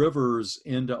from rivers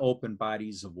into open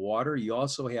bodies of water. You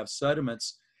also have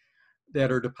sediments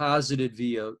that are deposited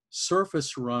via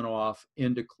surface runoff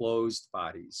into closed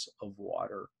bodies of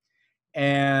water.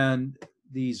 And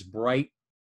these bright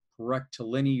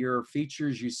rectilinear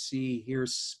features you see here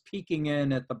peeking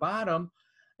in at the bottom,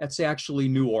 that's actually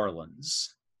New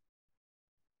Orleans.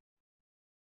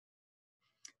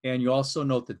 And you also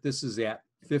note that this is at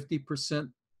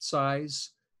 50%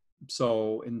 size.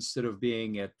 So instead of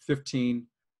being at 15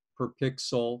 per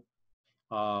pixel,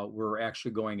 we're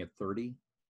actually going at 30.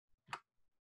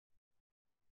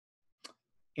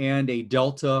 And a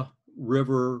delta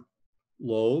river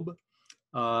lobe.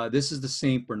 This is the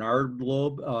St. Bernard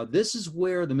lobe. This is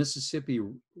where the Mississippi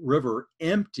River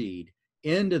emptied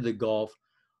into the Gulf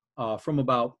from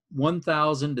about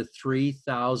 1,000 to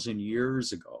 3,000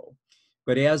 years ago.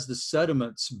 But as the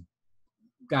sediments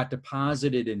got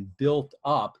deposited and built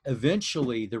up,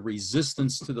 eventually the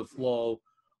resistance to the flow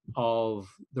of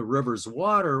the river's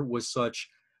water was such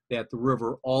that the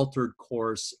river altered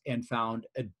course and found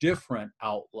a different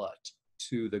outlet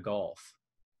to the Gulf.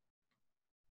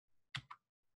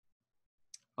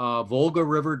 Volga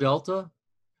River Delta,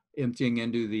 emptying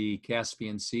into the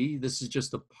Caspian Sea. This is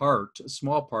just a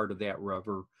small part of that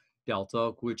river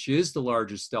delta, which is the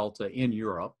largest delta in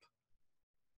Europe.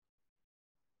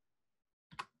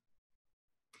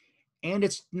 And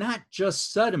it's not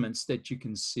just sediments that you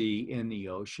can see in the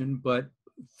ocean, but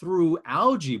through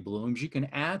algae blooms, you can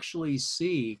actually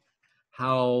see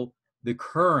how the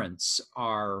currents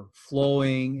are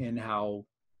flowing and how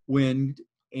wind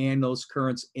and those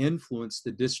currents influence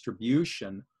the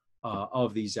distribution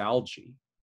of these algae.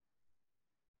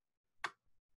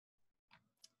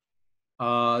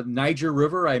 Niger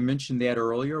River, I mentioned that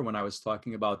earlier when I was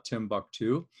talking about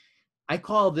Timbuktu. I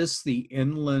call this the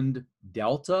inland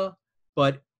delta,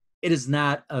 but it is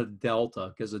not a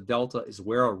delta, because a delta is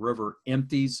where a river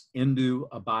empties into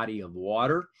a body of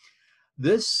water.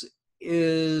 This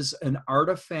is an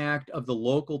artifact of the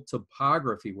local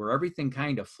topography where everything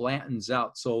kind of flattens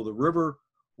out. So the river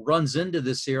runs into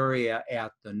this area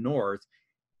at the north.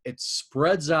 It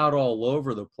spreads out all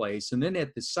over the place. And then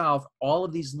at the south, all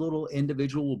of these little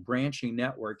individual branching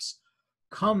networks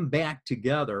come back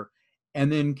together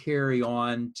and then carry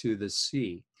on to the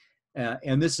sea.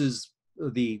 And this is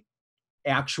the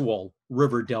actual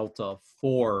river delta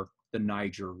for the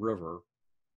Niger River.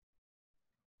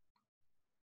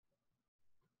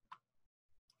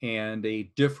 And a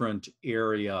different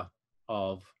area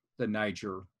of the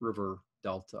Niger River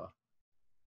Delta.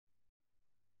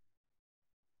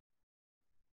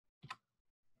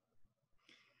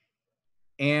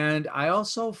 And I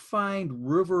also find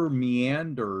river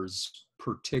meanders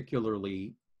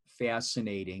particularly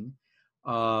fascinating.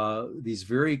 These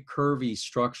very curvy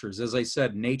structures. As I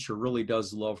said, nature really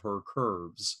does love her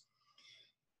curves.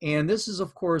 And this is,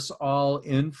 of course, all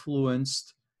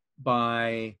influenced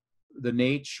by the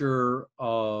nature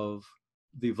of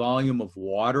the volume of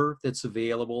water that's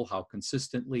available, how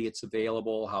consistently it's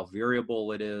available, how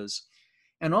variable it is,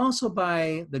 and also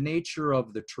by the nature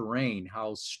of the terrain,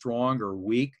 how strong or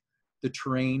weak the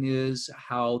terrain is,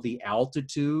 how the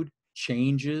altitude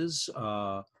changes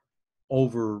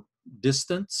over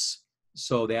distance.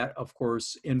 So that, of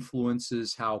course,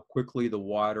 influences how quickly the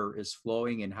water is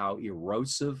flowing and how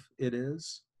erosive it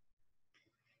is.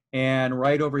 And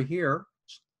right over here,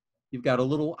 you've got a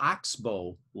little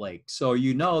oxbow lake. So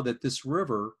you know that this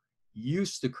river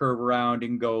used to curve around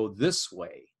and go this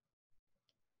way.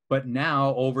 But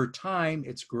now over time,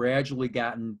 it's gradually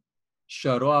gotten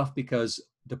shut off because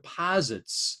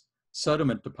deposits,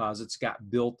 sediment deposits got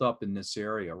built up in this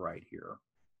area right here.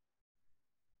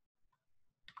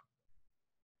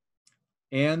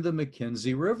 And the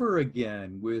McKenzie River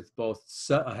again, with both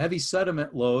a heavy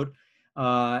sediment load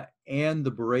and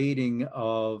the braiding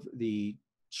of the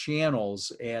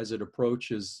channels as it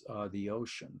approaches the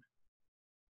ocean.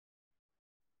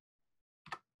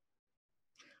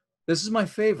 This is my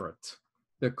favorite,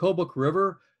 the Kobuk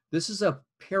River. This is a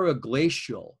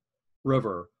periglacial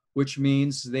river, which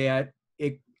means that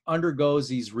it undergoes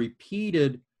these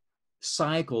repeated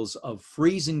cycles of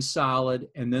freezing solid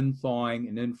and then thawing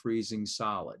and then freezing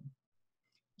solid.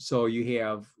 So you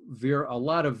have a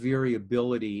lot of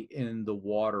variability in the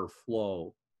water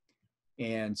flow.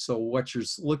 And so what you're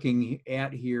looking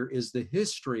at here is the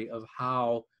history of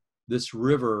how this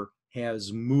river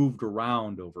has moved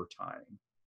around over time.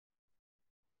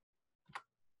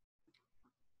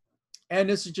 And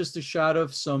this is just a shot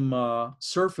of some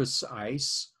surface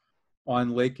ice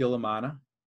on Lake Illimana.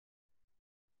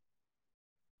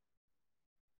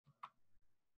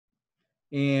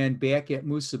 And back at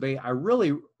Musa Bay, I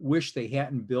really wish they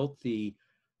hadn't built the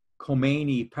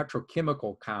Khomeini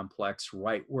petrochemical complex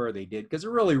right where they did, because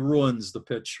it really ruins the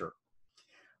picture.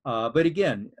 But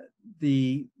again,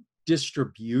 the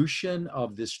distribution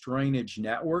of this drainage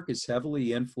network is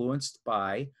heavily influenced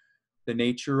by the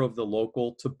nature of the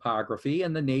local topography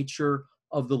and the nature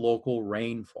of the local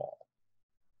rainfall.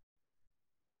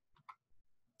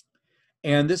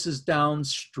 And this is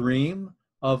downstream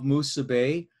of Musa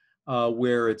Bay,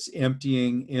 where it's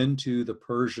emptying into the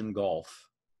Persian Gulf.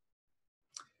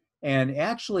 And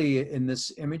actually in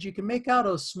this image, you can make out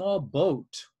a small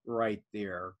boat right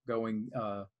there going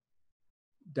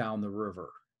down the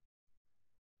river.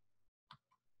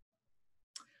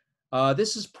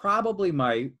 This is probably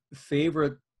my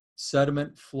favorite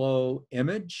sediment flow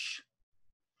image.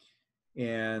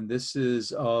 And this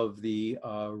is of the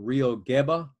Rio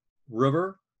Geba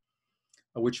River,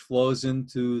 which flows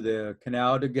into the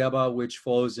Canal de Geba, which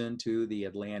flows into the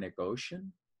Atlantic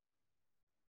Ocean.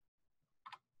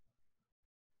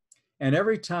 And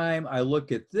every time I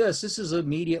look at this, this is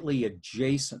immediately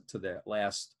adjacent to that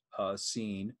last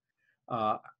scene.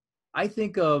 I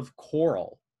think of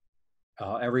coral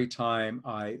every time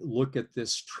I look at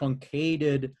this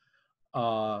truncated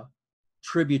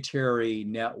tributary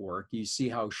network. You see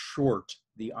how short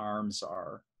the arms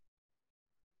are.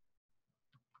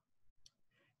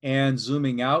 And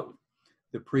zooming out,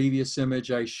 the previous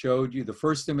image I showed you, the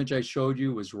first image I showed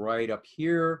you was right up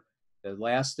here. The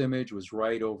last image was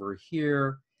right over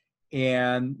here.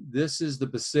 And this is the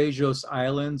Bacejos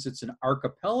Islands. It's an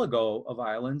archipelago of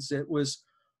islands. It was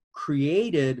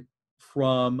created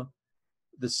from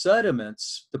the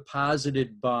sediments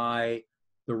deposited by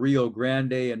the Rio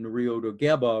Grande and the Rio de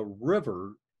Geba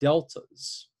river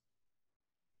deltas.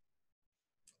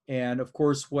 And of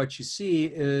course, what you see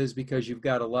is, because you've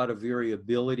got a lot of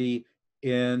variability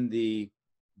in the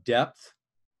depth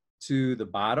to the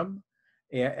bottom,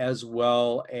 as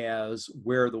well as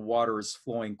where the water is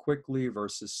flowing quickly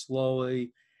versus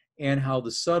slowly, and how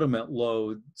the sediment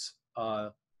loads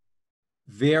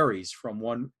varies from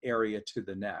one area to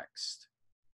the next.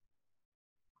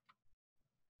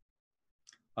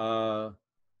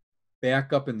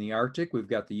 Back up in the Arctic, we've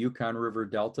got the Yukon River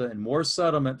Delta and more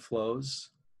sediment flows.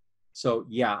 So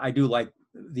yeah, I do like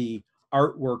the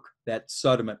artwork that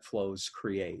sediment flows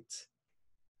create.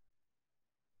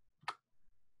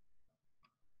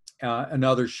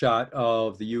 Another shot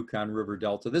of the Yukon River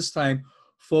Delta, this time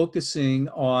focusing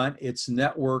on its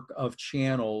network of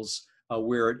channels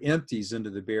where it empties into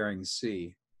the Bering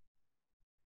Sea.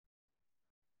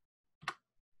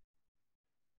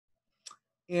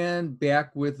 And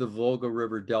back with the Volga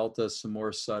River Delta, some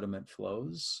more sediment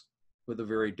flows with a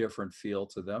very different feel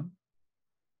to them.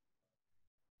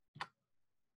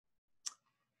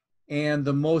 And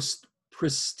the most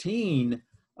pristine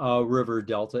river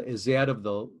delta is that of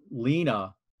the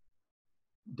Lena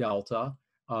Delta.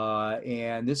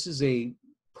 And this is a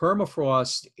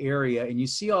permafrost area, and you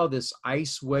see all this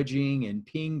ice wedging and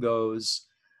pingos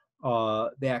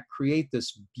that create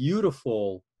this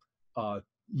beautiful,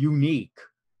 unique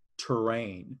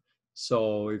terrain.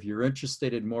 So if you're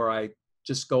interested in more, I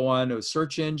just go on a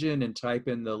search engine and type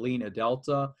in the Lena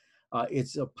Delta.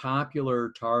 It's a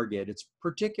popular target. It's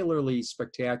particularly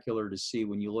spectacular to see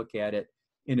when you look at it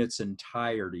in its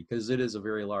entirety, because it is a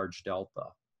very large delta.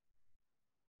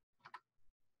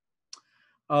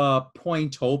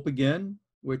 Point Hope again,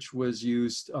 which was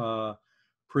used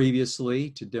previously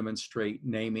to demonstrate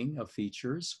naming of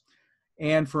features.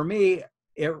 And for me,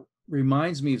 it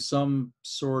reminds me of some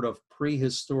sort of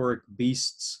prehistoric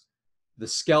beasts, the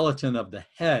skeleton of the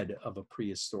head of a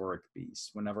prehistoric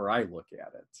beast whenever I look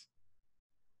at it.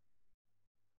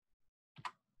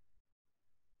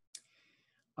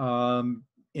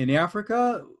 In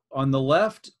Africa, on the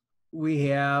left, we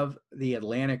have the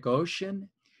Atlantic Ocean,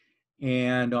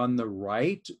 and on the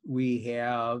right, we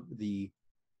have the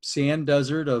sand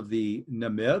desert of the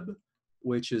Namib,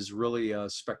 which is really a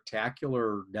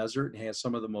spectacular desert and has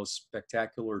some of the most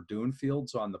spectacular dune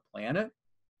fields on the planet,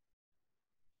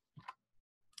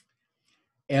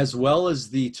 as well as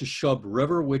the Tashub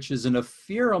River, which is an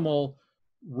ephemeral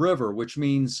river, which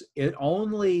means it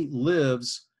only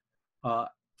lives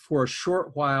for a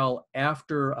short while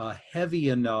after a heavy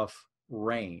enough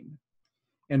rain.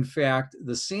 In fact,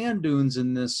 the sand dunes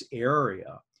in this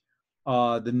area,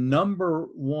 the number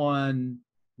one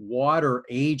water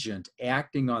agent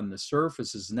acting on the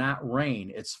surface is not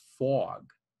rain, it's fog,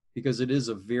 because it is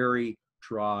a very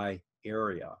dry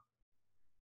area.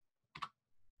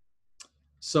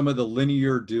 Some of the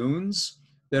linear dunes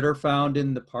that are found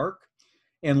in the park.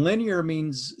 And linear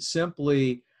means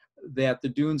simply that the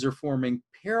dunes are forming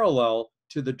parallel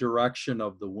to the direction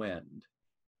of the wind.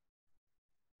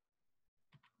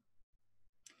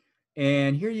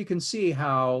 And here you can see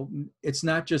how it's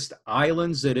not just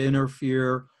islands that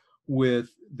interfere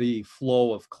with the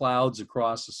flow of clouds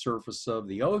across the surface of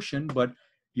the ocean, but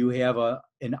you have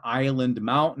an island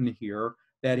mountain here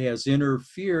that has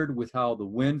interfered with how the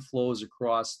wind flows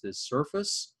across this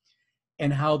surface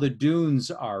and how the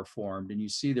dunes are formed. And you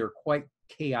see they're quite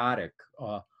chaotic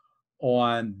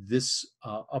on this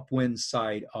upwind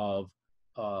side of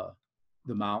the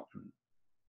mountain.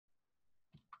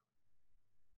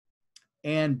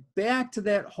 And back to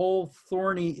that whole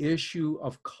thorny issue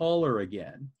of color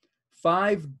again.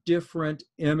 5 different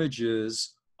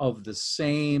images of the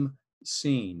same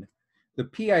scene. The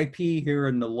PIP here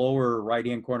in the lower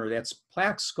right-hand corner, that's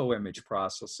Plaxco image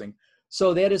processing.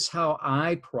 So that is how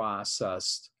I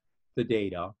processed the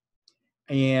data.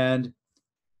 And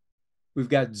we've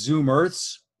got Zoom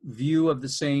Earth's view of the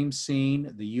same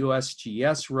scene, the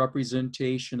USGS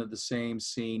representation of the same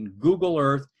scene, Google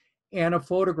Earth, and a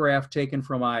photograph taken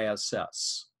from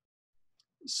ISS.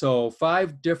 So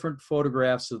 5 different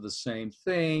photographs of the same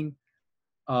thing,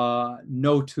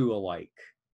 no two alike.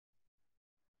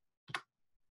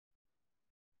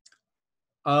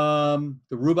 The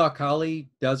Ruba Kali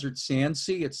Desert Sand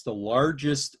Sea, it's the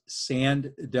largest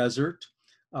sand desert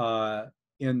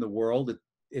in the world.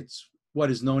 It's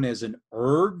what is known as an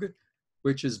erg,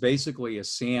 which is basically a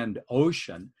sand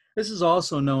ocean. This is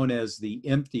also known as the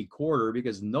empty quarter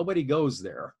because nobody goes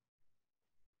there.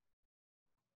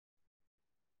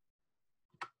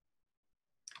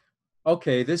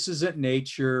 Okay, this isn't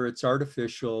nature, it's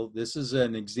artificial. This is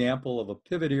an example of a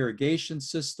pivot irrigation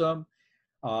system.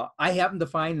 I happen to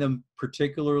find them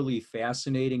particularly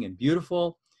fascinating and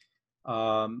beautiful.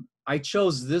 I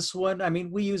chose this one. I mean,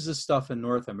 we use this stuff in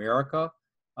North America.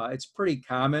 It's pretty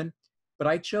common, but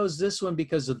I chose this one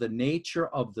because of the nature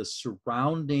of the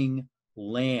surrounding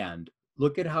land.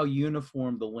 Look at how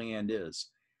uniform the land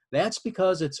is. That's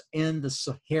because it's in the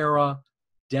Sahara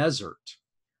Desert.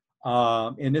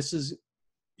 And this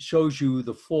shows you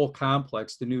the full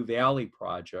complex, the New Valley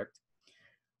project.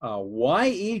 Why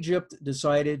Egypt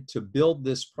decided to build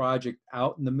this project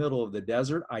out in the middle of the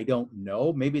desert, I don't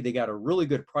know. Maybe they got a really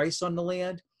good price on the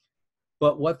land.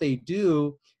 But what they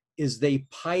do is they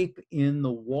pipe in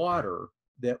the water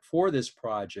that for this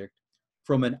project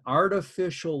from an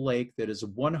artificial lake that is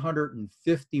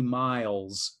 150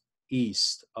 miles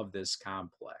east of this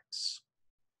complex.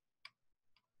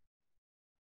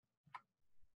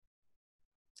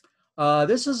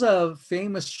 This is a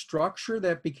famous structure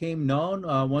that became known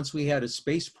once we had a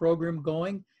space program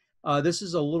going. This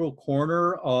is a little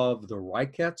corner of the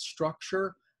Reichert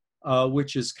structure,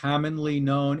 which is commonly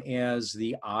known as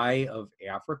the Eye of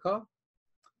Africa.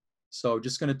 So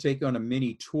just going to take you on a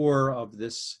mini tour of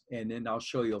this, and then I'll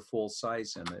show you a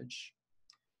full-size image.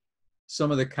 Some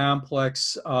of the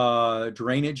complex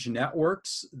drainage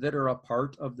networks that are a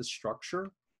part of the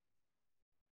structure.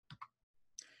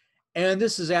 And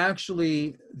this is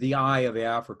actually the Eye of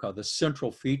Africa, the central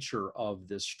feature of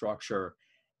this structure.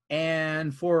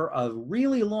 And for a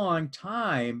really long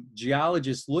time,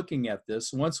 geologists looking at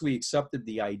this, once we accepted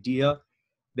the idea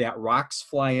that rocks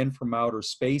fly in from outer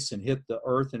space and hit the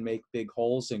earth and make big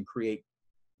holes and create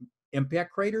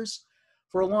impact craters,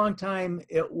 for a long time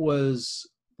it was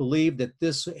believed that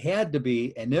this had to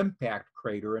be an impact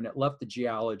crater, and it left the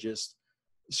geologists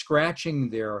scratching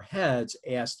their heads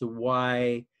as to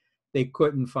why they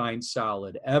couldn't find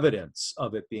solid evidence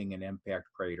of it being an impact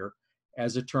crater.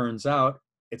 As it turns out,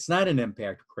 it's not an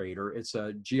impact crater, it's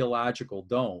a geological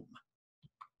dome.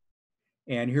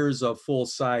 And here's a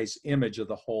full-size image of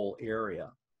the whole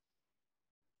area.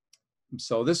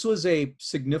 So this was a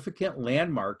significant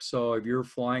landmark. So if you're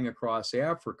flying across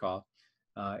Africa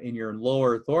and you're in low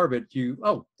Earth orbit,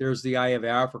 oh, there's the Eye of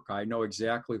Africa. I know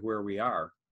exactly where we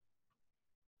are.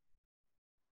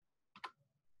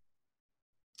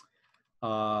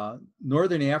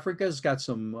 Northern Africa's got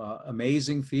some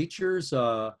amazing features.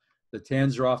 The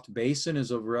Tanzraft Basin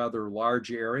is a rather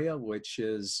large area, which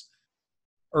has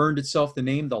earned itself the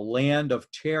name the Land of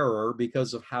Terror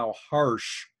because of how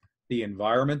harsh the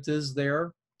environment is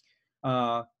there.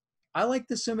 I like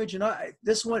this image, and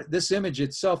this image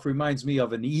itself reminds me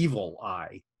of an evil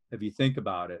eye, if you think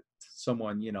about it.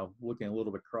 Someone, looking a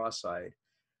little bit cross-eyed.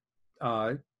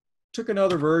 Took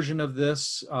another version of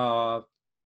this,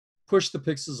 pushed the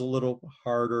pixels a little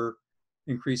harder,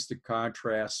 increased the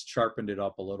contrast, sharpened it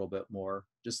up a little bit more,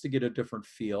 just to get a different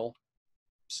feel.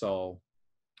 So,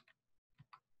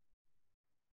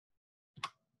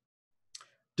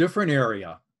 different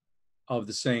area of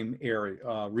the same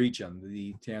area, region,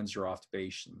 the Tanzraft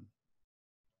Basin.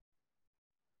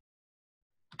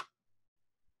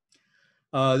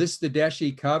 This is the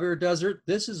Dashi Kabir Desert.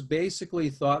 This is basically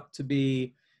thought to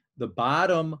be the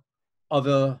bottom of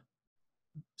a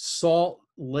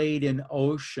salt-laden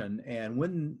ocean, and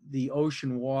when the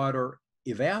ocean water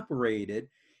evaporated,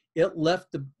 it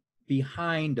left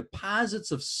behind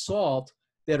deposits of salt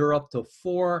that are up to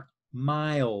 4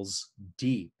 miles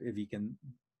deep, if you can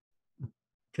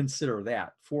consider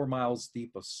that, 4 miles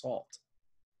deep of salt.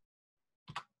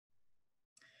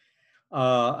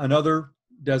 Another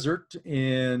desert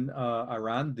in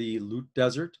Iran, the Lut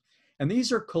Desert, and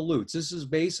these are caloutes. This is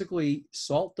basically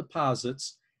salt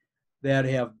deposits that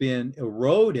have been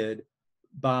eroded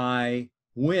by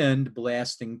wind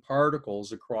blasting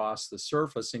particles across the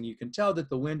surface, and you can tell that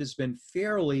the wind has been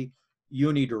fairly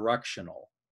unidirectional.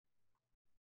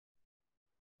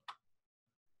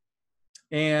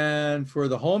 And for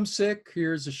the homesick,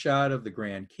 here's a shot of the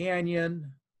Grand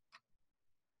Canyon.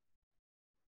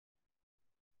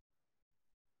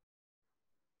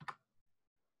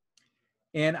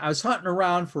 And I was hunting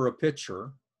around for a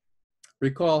picture.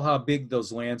 Recall how big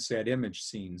those Landsat image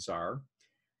scenes are.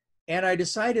 And I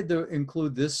decided to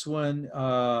include this one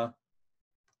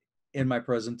in my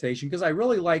presentation because I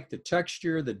really like the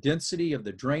texture, the density of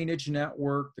the drainage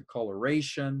network, the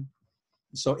coloration.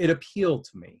 So it appealed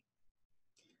to me.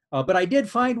 But I did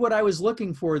find what I was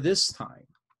looking for this time.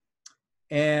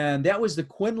 And that was the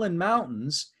Quinlan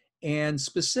Mountains. And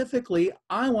specifically,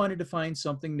 I wanted to find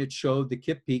something that showed the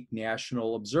Kitt Peak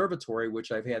National Observatory,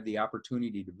 which I've had the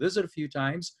opportunity to visit a few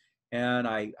times. And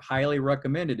I highly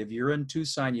recommend it. If you're in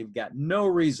Tucson, you've got no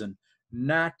reason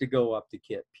not to go up to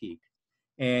Kitt Peak.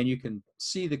 And you can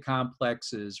see the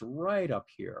complexes right up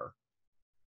here.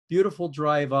 Beautiful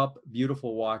drive up,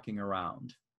 beautiful walking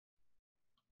around.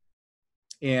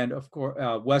 And of course,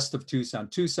 west of Tucson.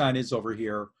 Tucson is over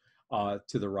here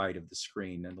to the right of the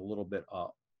screen and a little bit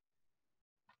up.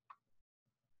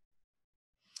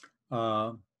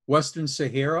 Western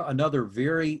Sahara, another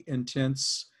very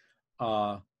intense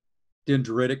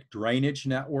dendritic drainage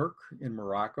network in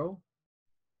Morocco.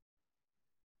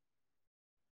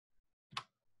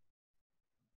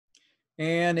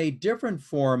 And a different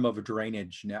form of a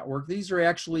drainage network. These are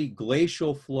actually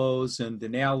glacial flows in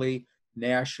Denali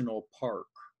National Park.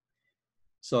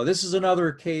 So this is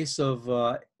another case of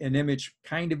an image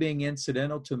kind of being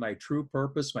incidental to my true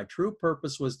purpose. My true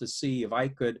purpose was to see if I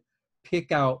could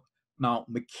pick out Mount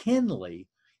McKinley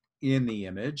in the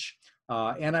image,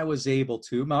 and I was able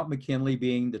to, Mount McKinley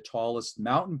being the tallest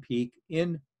mountain peak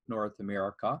in North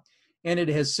America, and it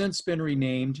has since been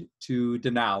renamed to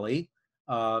Denali,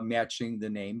 matching the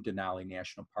name Denali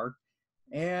National Park.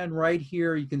 And right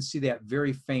here, you can see that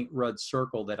very faint red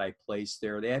circle that I placed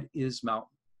there. That is Mount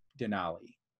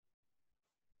Denali.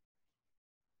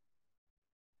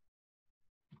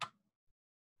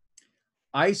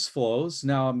 Ice flows.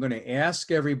 Now I'm going to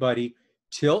ask everybody,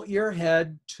 tilt your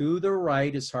head to the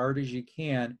right as hard as you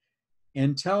can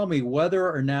and tell me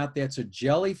whether or not that's a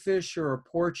jellyfish or a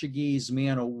Portuguese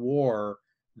man of war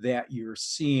that you're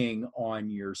seeing on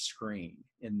your screen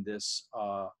in this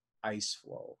ice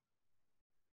flow.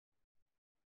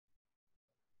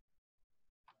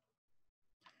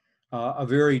 A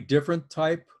very different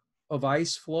type of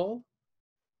ice flow.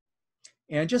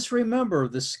 And just remember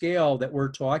the scale that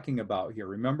we're talking about here.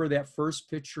 Remember that first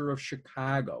picture of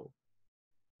Chicago.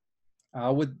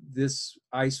 How would this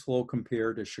ice flow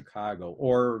compare to Chicago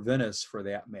or Venice for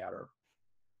that matter?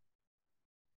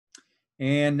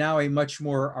 And now a much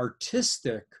more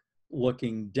artistic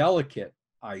looking, delicate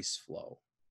ice flow.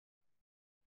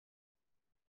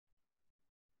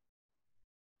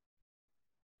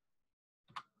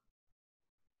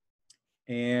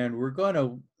 And we're going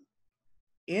to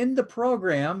end the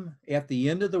program at the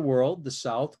end of the world, the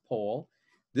South Pole.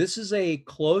 This is a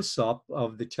close-up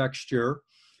of the texture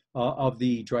of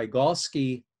the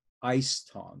Drygalski ice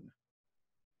tongue.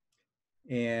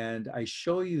 And I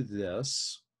show you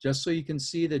this just so you can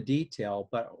see the detail.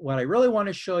 But what I really want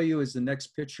to show you is the next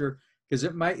picture, because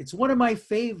it's one of my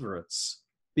favorites,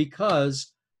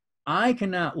 because I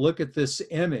cannot look at this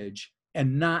image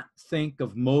and not think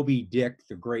of Moby Dick,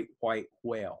 the great white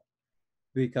whale.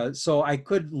 So I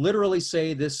could literally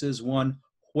say this is one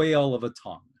whale of a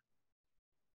tongue.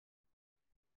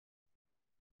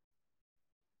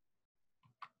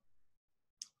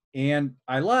 And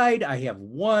I lied. I have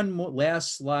one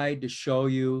last slide to show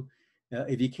you.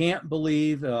 If you can't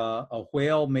believe a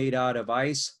whale made out of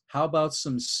ice, how about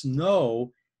some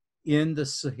snow in the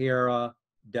Sahara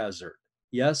Desert?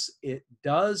 Yes, it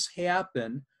does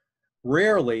happen,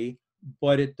 rarely,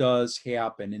 but it does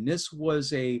happen. And this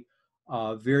was a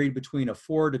varied between a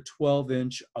 4 to 12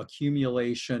 inch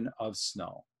accumulation of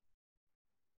snow.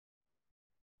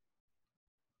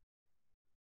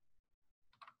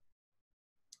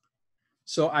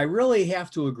 So I really have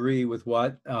to agree with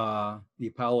what the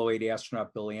Apollo 8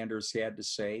 astronaut Bill Anders had to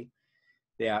say,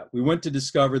 that we went to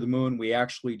discover the moon, we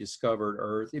actually discovered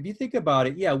Earth. If you think about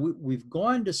it, yeah, we've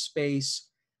gone to space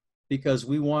because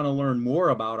we want to learn more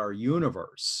about our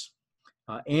universe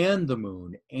and the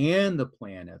moon and the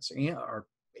planets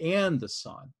and the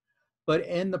sun. But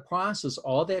in the process,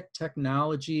 all that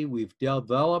technology we've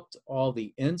developed, all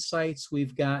the insights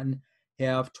we've gotten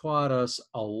have taught us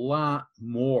a lot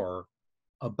more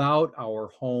about our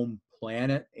home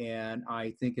planet, and I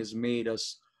think has made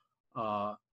us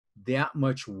that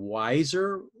much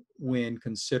wiser when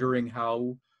considering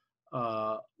how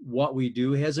what we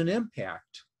do has an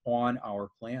impact on our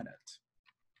planet.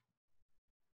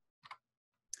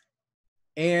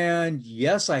 And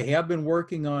yes, I have been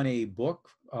working on a book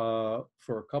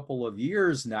for a couple of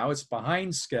years now. It's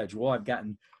behind schedule. I've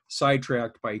gotten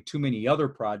sidetracked by too many other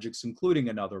projects, including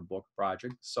another book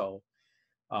project. So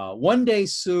one day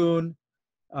soon,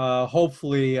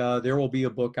 hopefully there will be a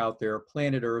book out there,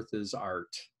 Planet Earth is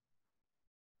Art.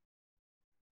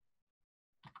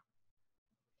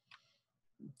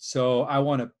 So I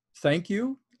want to thank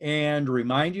you and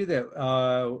remind you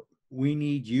that we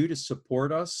need you to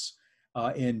support us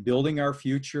in building our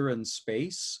future in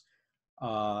space.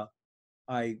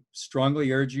 I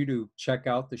strongly urge you to check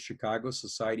out the Chicago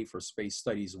Society for Space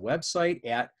Studies website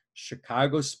at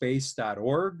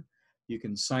chicagospace.org. You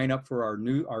can sign up for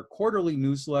our quarterly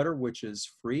newsletter, which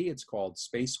is free. It's called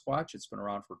Space Watch. It's been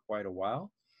around for quite a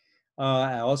while.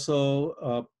 I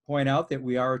also point out that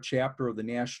we are a chapter of the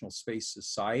National Space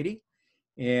Society,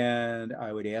 and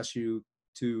I would ask you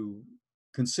to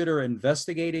consider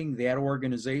investigating that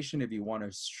organization. If you want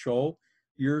to show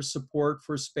your support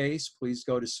for space, please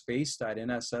go to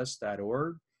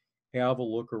space.nss.org, have a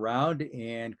look around,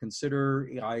 and consider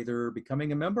either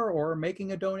becoming a member or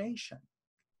making a donation.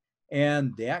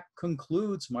 And that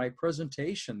concludes my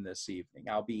presentation this evening.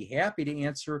 I'll be happy to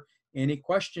answer any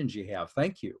questions you have.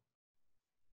 Thank you.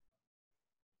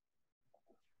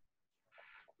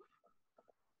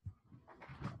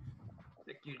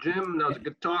 Thank you, Jim. That was a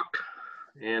good talk.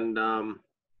 And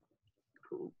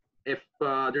if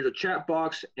there's a chat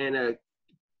box and a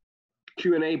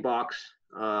Q&A box,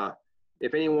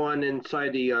 if anyone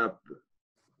inside the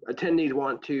attendees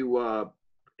want to,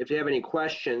 if they have any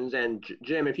questions, and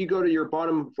Jim, if you go to your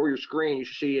bottom for your screen, you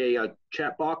should see a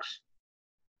chat box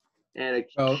and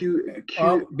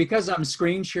a because I'm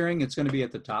screen sharing, it's going to be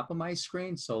at the top of my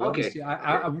screen. So let me see.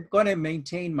 I'm going to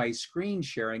maintain my screen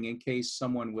sharing in case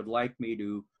someone would like me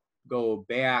to go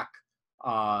back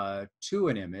to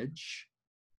an image.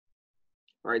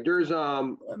 All right, there's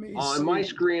on my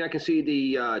screen, I can see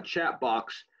the chat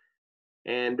box,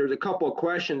 and there's a couple of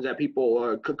questions that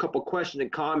people, a couple of questions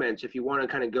and comments if you want to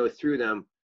kind of go through them.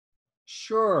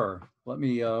 Sure. Let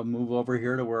me move over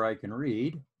here to where I can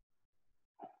read.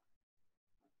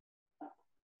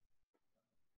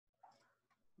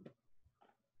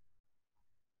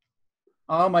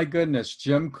 Oh my goodness,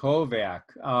 Jim Kovac.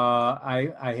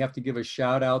 I have to give a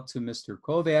shout out to Mr.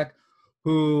 Kovac,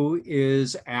 who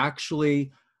is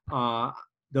actually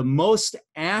the most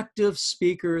active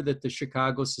speaker that the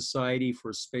Chicago Society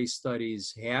for Space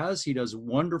Studies has. He does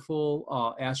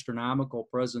wonderful astronomical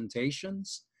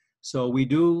presentations. So we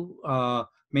do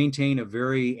maintain a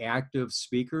very active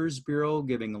speakers bureau,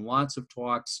 giving lots of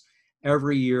talks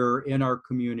every year in our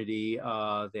community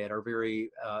that are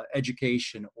very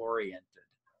education oriented.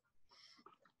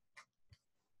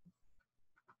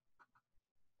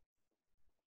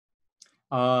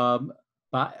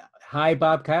 Hi,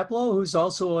 Bob Kaplow, who's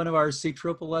also one of our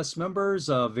CSSS members,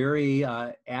 a very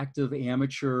active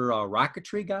amateur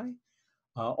rocketry guy.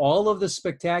 All of the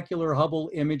spectacular Hubble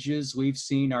images we've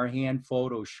seen are hand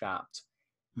photoshopped.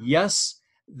 Yes,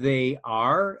 they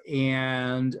are,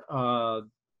 and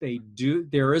they do.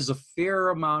 There is a fair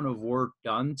amount of work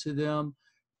done to them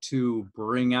to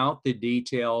bring out the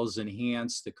details,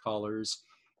 enhance the colors,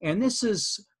 and this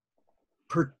is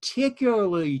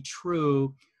particularly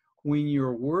true when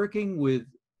you're working with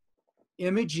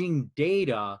imaging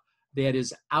data that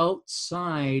is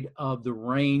outside of the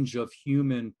range of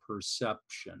human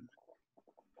perception.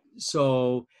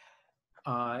 So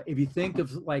if you think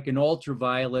of like an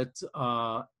ultraviolet,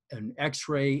 an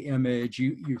X-ray image,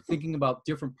 you're thinking about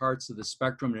different parts of the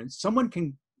spectrum, and someone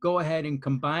can go ahead and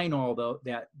combine all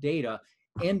that data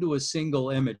into a single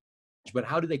image, but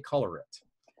how do they color it?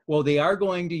 Well, they are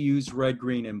going to use red,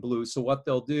 green, and blue. So what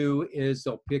they'll do is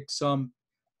they'll pick some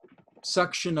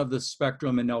section of the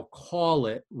spectrum and they'll call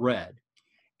it red.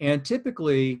 And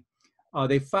typically,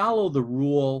 they follow the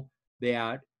rule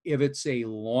that if it's a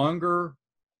longer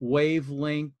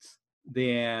wavelength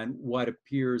than what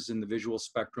appears in the visual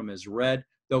spectrum as red,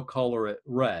 they'll color it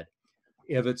red.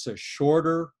 If it's a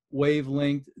shorter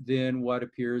wavelength than what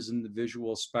appears in the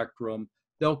visual spectrum,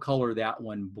 they'll color that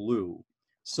one blue,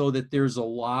 so that there's a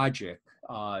logic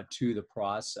to the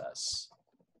process.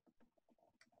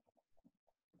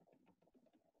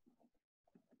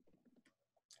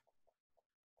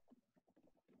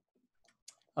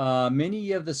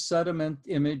 Many of the sediment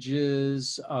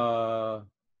images that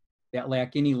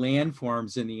lack any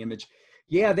landforms in the image,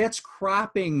 yeah, that's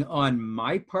cropping on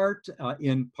my part,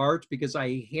 in part because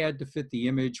I had to fit the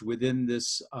image within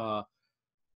this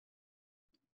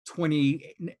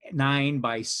 29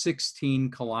 by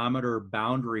 16 kilometer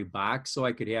boundary box, so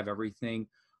I could have everything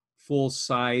full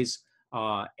size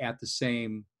at the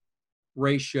same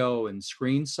ratio and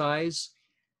screen size.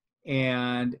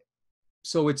 And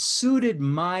so it suited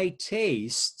my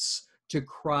tastes to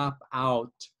crop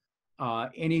out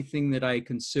anything that I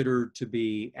considered to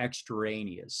be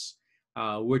extraneous,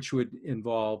 which would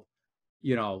involve,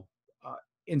 you know,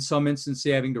 in some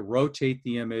instances having to rotate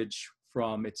the image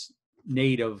from its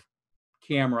native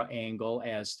camera angle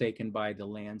as taken by the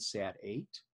Landsat 8.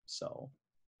 So.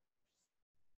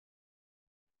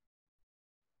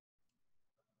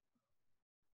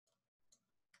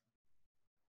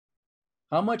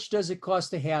 How much does it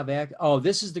cost to have oh,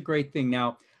 this is the great thing.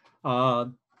 Now,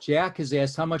 Jack has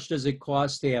asked, how much does it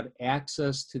cost to have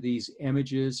access to these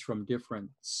images from different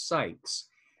sites?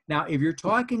 Now, if you're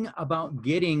talking about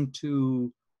getting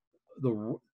to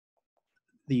the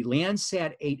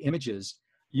Landsat 8 images,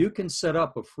 you can set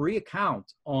up a free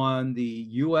account on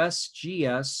the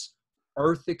USGS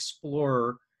Earth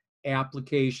Explorer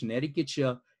application. That'll get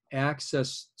you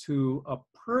access to a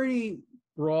pretty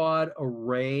broad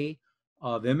array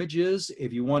of images.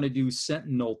 If you want to do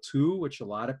Sentinel-2, which a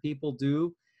lot of people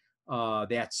do,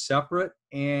 that's separate.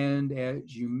 And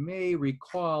as you may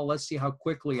recall, let's see how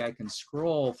quickly I can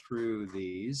scroll through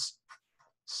these.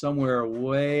 Somewhere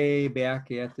way back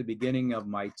at the beginning of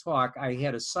my talk, I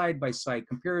had a side-by-side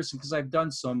comparison because I've done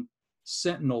some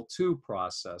Sentinel-2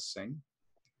 processing.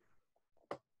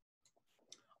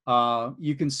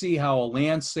 You can see how a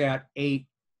Landsat 8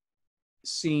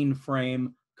 scene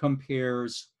frame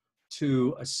compares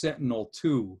to a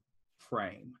Sentinel-2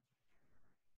 frame.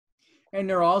 And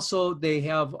they're also, they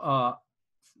have,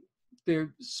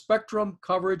 their spectrum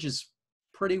coverage is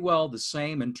pretty well the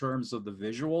same in terms of the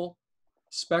visual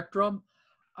spectrum,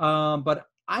 but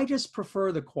I just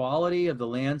prefer the quality of the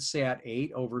Landsat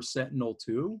 8 over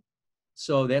Sentinel-2.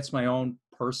 So that's my own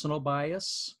personal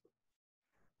bias.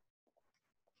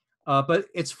 But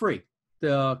it's free.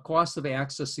 The cost of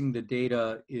accessing the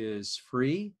data is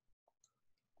free.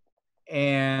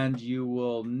 And you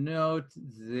will note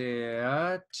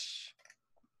that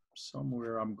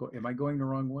somewhere am I going the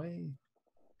wrong way?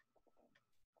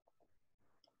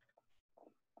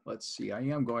 Let's see, I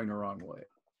am going the wrong way.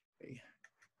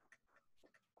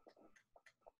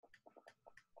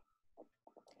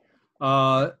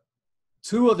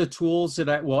 Two of the tools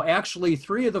that well, actually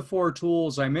 3 of the 4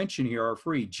 tools I mentioned here are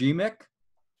free: GMIC,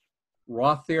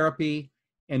 Raw Therapy,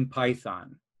 and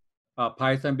Python.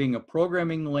 Python being a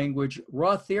programming language,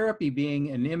 Raw Therapy being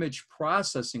an image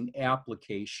processing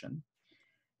application.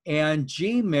 And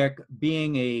GMIC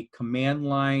being a command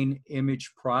line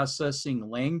image processing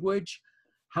language.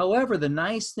 However, the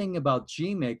nice thing about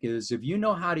GMIC is if you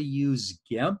know how to use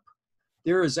GIMP,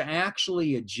 there is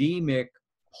actually a GMIC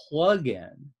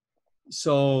plugin.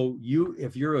 So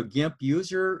if you're a GIMP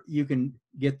user, you can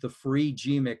get the free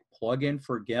GMIC plugin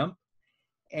for GIMP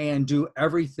and do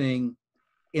everything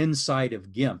inside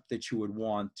of GIMP that you would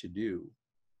want to do.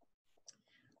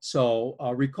 So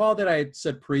recall that I had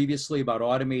said previously about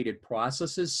automated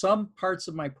processes. Some parts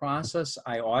of my process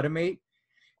I automate,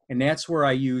 and that's where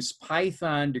I use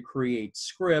Python to create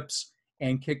scripts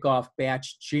and kick off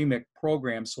batch GMIC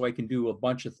programs so I can do a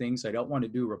bunch of things I don't want to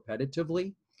do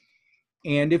repetitively.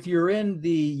 And if you're in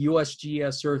the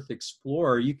USGS Earth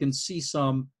Explorer, you can see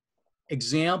some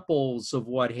examples of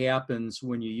what happens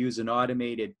when you use an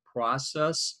automated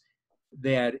process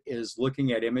that is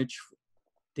looking at image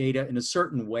data in a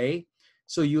certain way.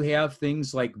 So you have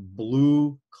things like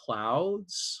blue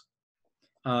clouds,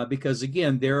 because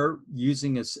again, they're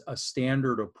using a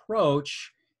standard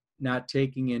approach, not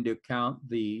taking into account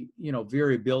the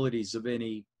variabilities of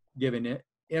any given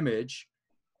image.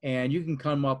 And you can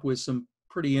come up with some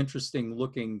pretty interesting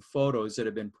looking photos that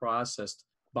have been processed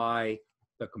by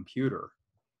the computer.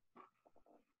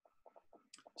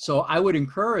 So I would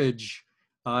encourage,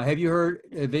 have you heard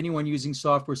of anyone using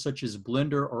software such as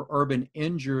Blender or Urban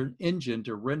Engine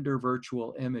to render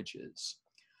virtual images?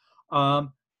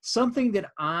 Something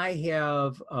that I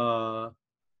have,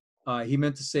 he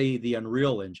meant to say the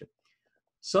Unreal Engine.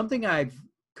 Something I've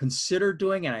considered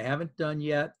doing and I haven't done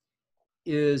yet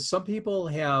is some people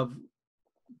have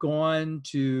gone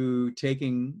to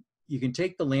you can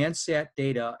take the Landsat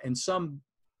data, and some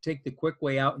take the quick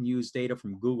way out and use data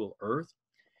from Google Earth,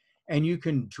 and you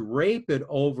can drape it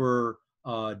over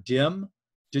DIM,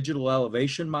 digital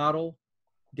elevation model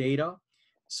data.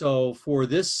 So for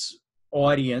this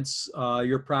audience,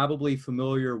 you're probably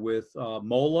familiar with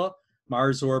MOLA,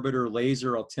 Mars Orbiter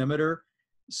Laser Altimeter.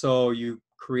 So you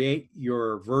create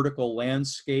your vertical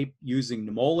landscape using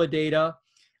the MOLA data,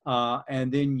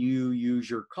 and then you use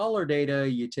your color data.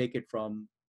 You take it from,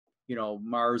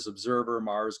 Mars Observer,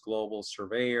 Mars Global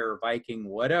Surveyor, Viking,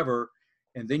 whatever,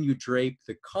 and then you drape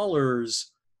the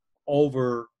colors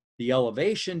over the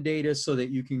elevation data so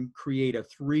that you can create a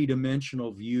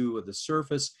three-dimensional view of the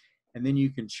surface, and then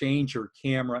you can change your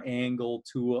camera angle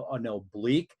to an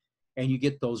oblique, and you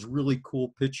get those really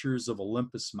cool pictures of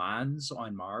Olympus Mons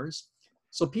on Mars.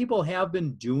 So people have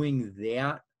been doing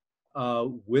that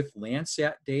with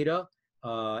Landsat data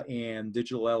and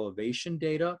digital elevation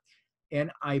data. And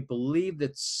I believe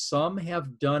that some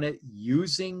have done it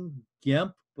using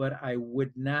GIMP, but I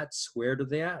would not swear to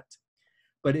that.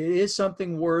 But it is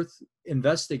something worth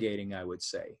investigating, I would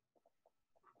say.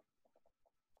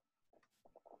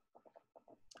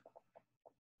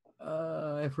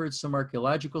 I've heard some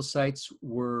archaeological sites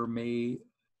were made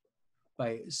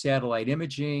by satellite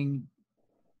imaging.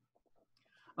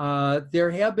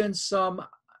 There have been some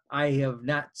I have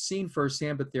not seen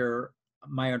firsthand, but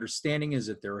my understanding is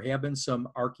that there have been some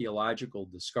archaeological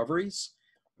discoveries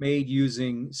made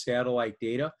using satellite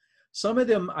data. Some of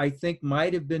them I think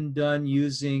might have been done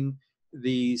using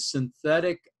the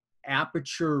synthetic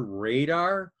aperture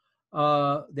radar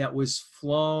that was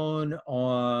flown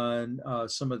on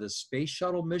some of the space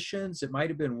shuttle missions. It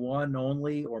might have been one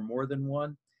only or more than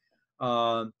one.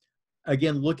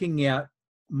 Again, looking at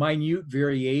minute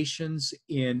variations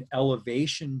in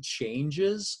elevation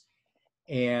changes.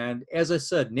 And as I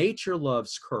said, nature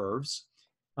loves curves.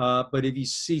 But if you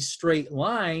see straight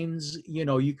lines,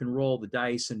 you can roll the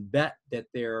dice and bet that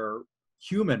they're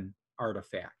human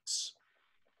artifacts.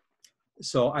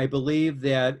 So I believe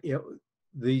that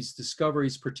these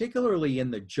discoveries, particularly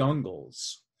in the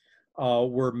jungles,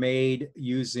 were made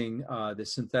using the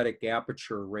synthetic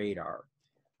aperture radar.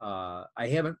 I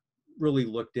haven't really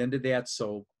looked into that,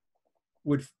 so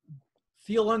would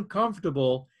feel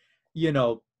uncomfortable,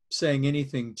 saying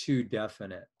anything too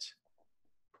definite.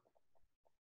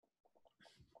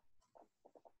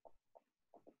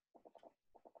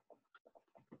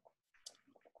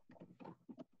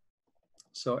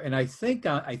 So, and I think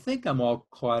I'm all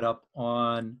caught up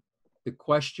on the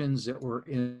questions that were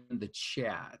in the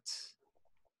chat.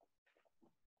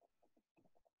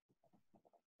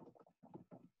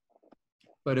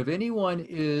 But if anyone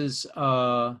is,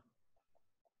 okay,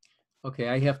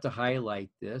 I have to highlight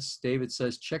this. David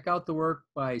says, check out the work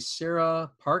by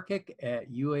Sarah Parkick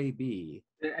at UAB.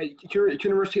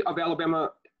 University of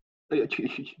Alabama.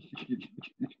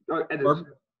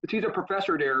 She's a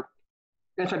professor there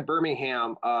inside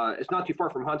Birmingham. It's not too far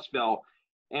from Huntsville.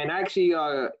 And I actually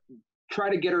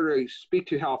tried to get her to speak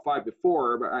to HAL5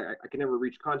 before, but I can never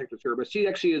reach contact with her. But she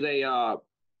actually is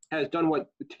has done what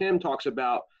Tim talks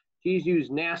about. She's used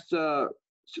NASA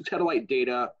satellite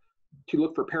data to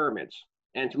look for pyramids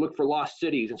and to look for lost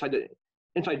cities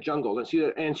inside jungles.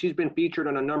 And she's been featured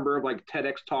on a number of like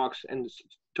TEDx talks and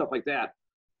stuff like that.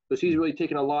 So she's really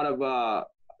taken a lot of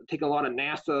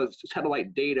NASA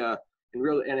satellite data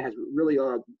and has really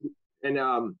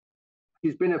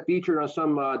she's been featured on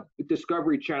some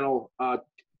Discovery Channel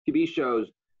TV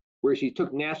shows where she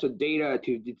took NASA data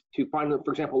to find,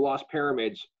 for example, lost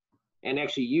pyramids, and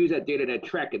actually use that data to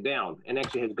track it down, and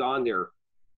actually has gone there.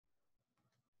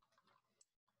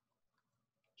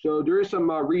 So there is some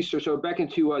research. So back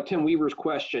into Tim Weaver's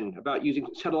question about using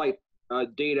satellite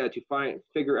data to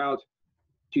figure out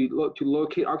to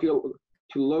locate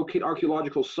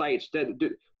archaeological sites.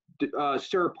 That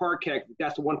Sarah Parkek,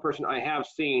 that's the one person I have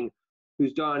seen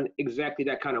who's done exactly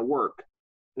that kind of work,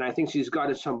 and I think she's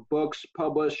got some books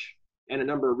published and a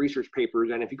number of research papers.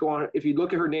 And if you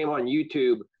look at her name on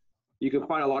YouTube, you can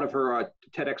find a lot of her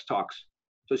TEDx talks.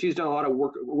 So she's done a lot of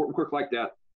work like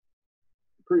that,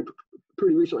 pretty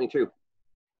recently too.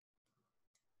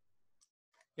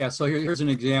 Yeah, so here's an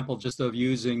example just of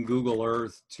using Google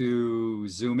Earth to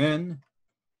zoom in.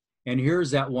 And here's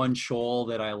that one shoal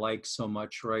that I like so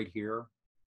much right here.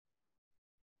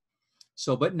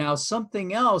 So, but now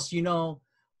something else, you know,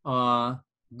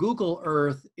 Google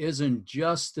Earth isn't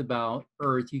just about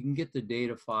Earth. You can get the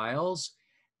data files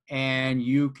and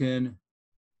you can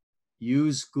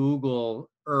use Google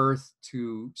Earth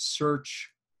to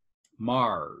search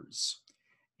Mars.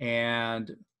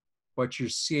 And what you're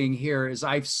seeing here is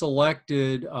I've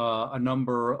selected a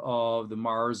number of the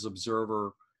Mars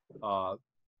Observer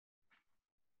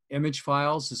image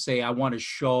files to say I want to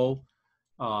show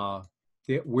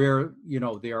where, you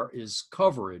know, there is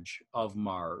coverage of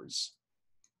Mars.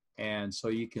 And so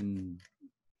you can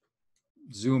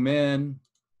zoom in,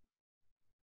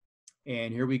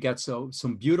 and here we got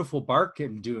some beautiful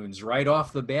Barkin dunes right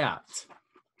off the bat.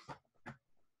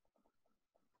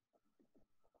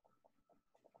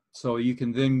 So you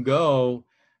can then go,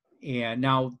 and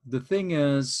now the thing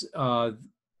is, the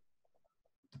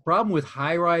problem with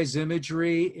high-rise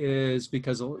imagery is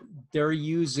because they're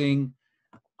using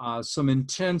some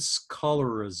intense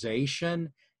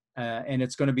colorization, and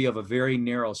it's going to be of a very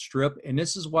narrow strip. And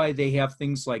this is why they have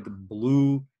things like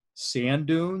blue sand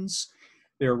dunes.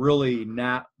 They're really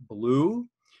not blue,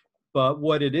 but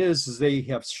what it is they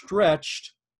have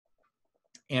stretched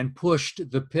and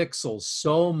pushed the pixels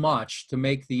so much to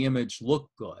make the image look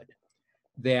good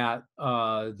that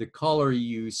the color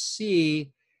you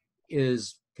see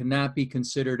cannot be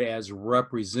considered as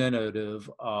representative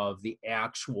of the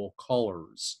actual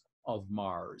colors of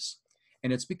Mars.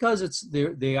 And it's because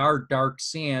they are dark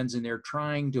sands and they're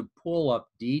trying to pull up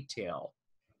detail.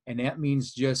 And that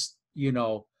means just, you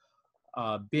know,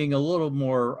 being a little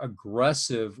more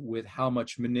aggressive with how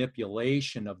much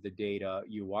manipulation of the data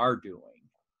you are doing.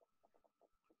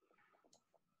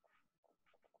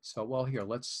 So, well, here,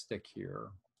 let's stick here.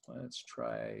 Let's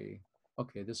try,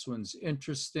 okay, this one's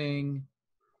interesting.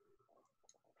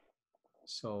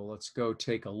 So let's go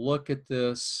take a look at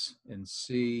this and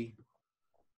see.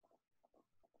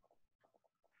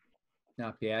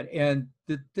 Not bad. And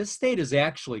this data is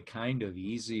actually kind of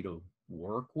easy to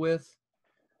work with.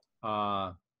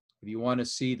 If you want to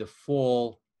see the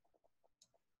full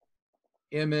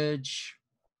image,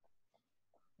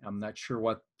 I'm not sure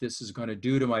what this is going to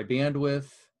do to my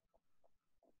bandwidth,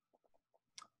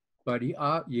 but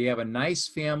you have a nice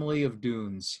family of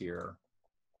dunes here.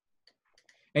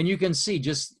 And you can see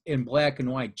just in black and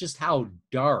white just how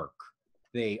dark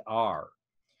they are.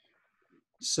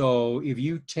 So if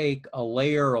you take a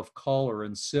layer of color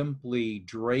and simply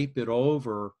drape it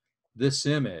over this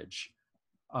image,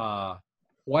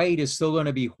 white is still going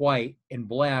to be white and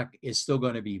black is still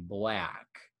going to be black.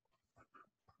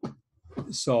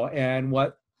 So, and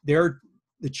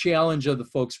the challenge of the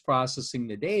folks processing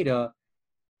the data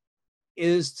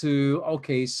is to,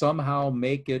 okay, somehow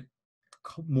make it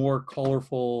more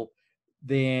colorful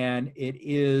than it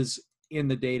is in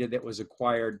the data that was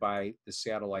acquired by the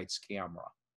satellite's camera.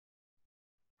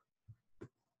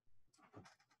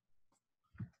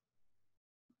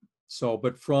 So,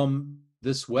 but from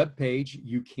this web page,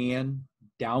 you can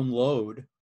download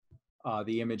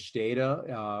the image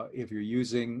data if you're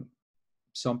using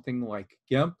something like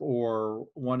GIMP or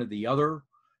one of the other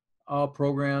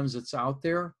programs that's out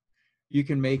there. You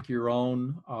can make your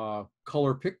own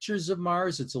color pictures of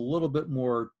Mars. It's a little bit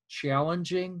more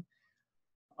challenging.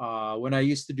 When I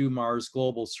used to do Mars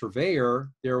Global Surveyor,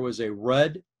 there was a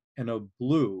red and a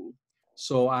blue.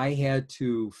 So I had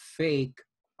to fake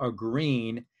a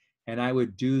green, and I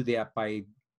would do that by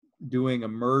doing a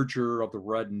merger of the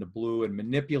red and the blue and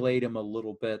manipulate them a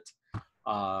little bit,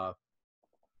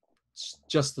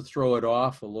 just to throw it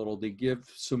off a little, to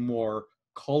give some more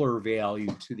color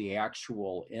value to the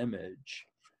actual image.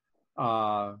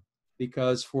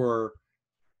 Because for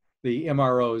the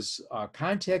MRO's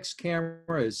context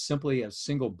camera is simply a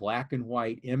single black and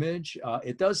white image,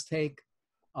 it does take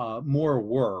more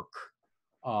work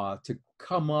to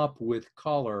come up with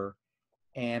color.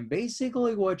 And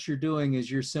basically what you're doing is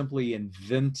you're simply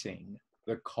inventing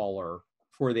the color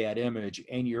for that image,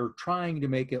 and you're trying to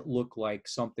make it look like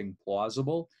something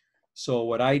plausible. So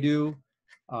what I do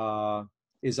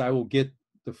is I will get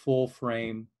the full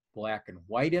frame black and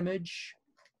white image.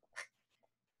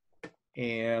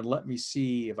 And let me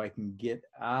see if I can get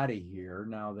out of here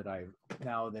now that I'm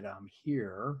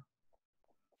here.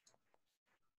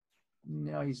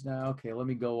 No, he's not. Okay, let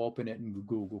me go open it in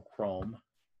Google Chrome.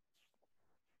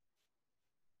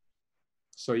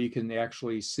 So you can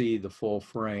actually see the full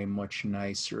frame much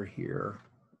nicer here.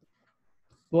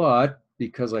 But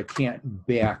because I can't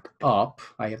back up,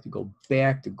 I have to go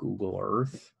back to Google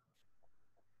Earth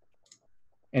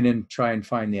and then try and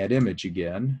find that image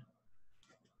again.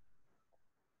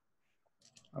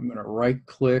 I'm going to right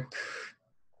click,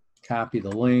 copy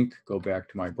the link, go back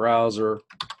to my browser.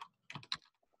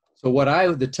 So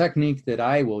the technique that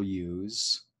I will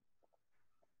use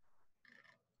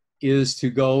is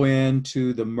to go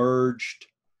into the merged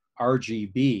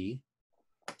RGB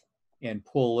and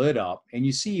pull it up. And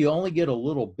you see, you only get a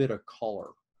little bit of color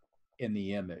in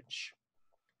the image.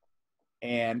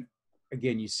 And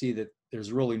again, you see that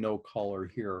there's really no color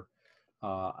here.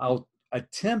 I'll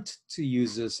attempt to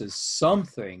use this as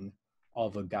something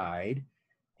of a guide.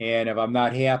 And if I'm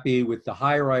not happy with the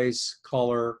high-rise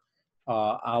color,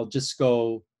 I'll just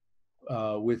go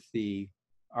with the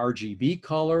RGB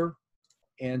color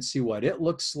and see what it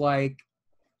looks like.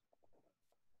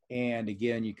 And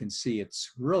again, you can see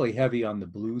it's really heavy on the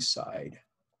blue side.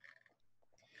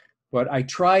 But I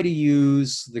try to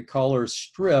use the color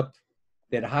strip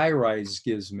that high-rise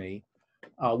gives me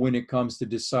when it comes to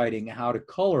deciding how to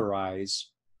colorize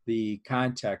the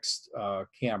context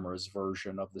camera's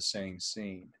version of the same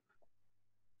scene.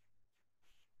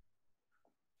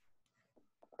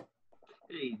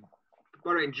 Hey,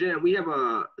 all right, Jim, we have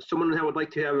someone that would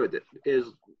like to have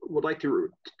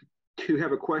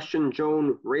a question,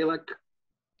 Joan Raylick.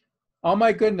 Oh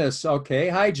my goodness. Okay.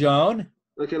 Hi, Joan.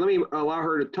 Okay, let me allow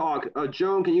her to talk.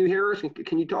 Joan, can you hear us?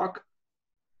 Can you talk?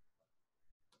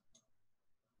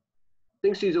 I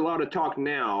think she's allowed to talk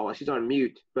now. She's on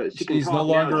mute, but she can talk now. She's no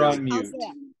longer on mute.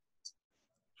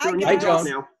 Joan, you can talk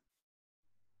now.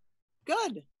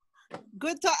 Good.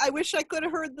 Good talk. I wish I could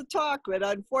have heard the talk, but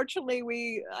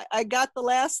unfortunately I got the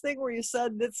last thing where you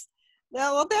said that's,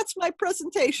 well, that's my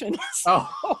presentation. So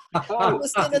I'll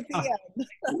listen at the end.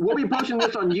 We'll be posting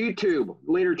this on YouTube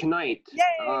later tonight. Yay!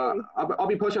 I'll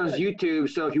be posting on YouTube,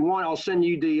 so if you want, I'll send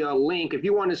you the link. If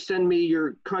you want to send me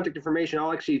your contact information,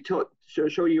 I'll actually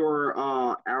show you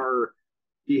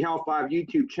the HAL5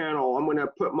 YouTube channel. I'm going to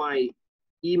put my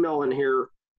email in here.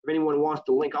 If anyone wants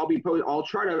the link, I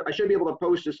should be able to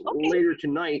post this later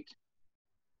tonight.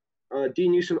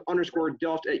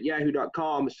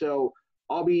 dnewsom_delft@yahoo.com. So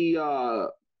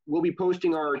we'll be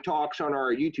posting our talks on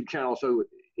our YouTube channel. So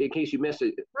in case you miss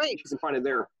it, Great. You can find it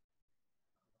there.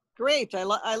 Great.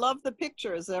 I love the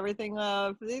pictures. Everything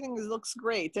looks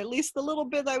great. At least the little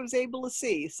bit I was able to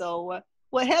see. So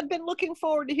I had been looking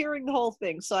forward to hearing the whole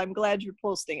thing. So I'm glad you're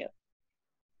posting it.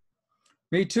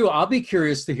 Me too. I'll be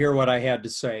curious to hear what I had to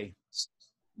say.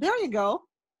 There you go.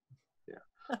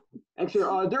 Yeah.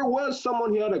 Actually, there was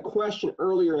someone who had a question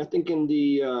earlier, I think in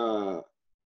the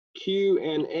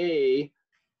Q&A.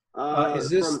 Is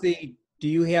this do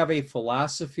you have a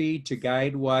philosophy to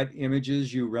guide what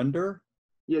images you render?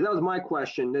 Yeah, that was my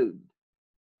question.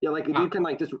 Yeah, like if you can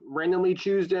like just randomly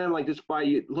choose them, like just by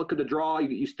you look at the draw,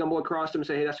 you stumble across them and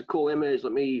say, hey, that's a cool image,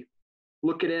 let me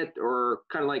look at it, or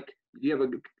kind of like, do you have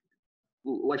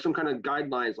some kind of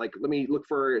guidelines, like let me look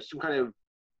for some kind of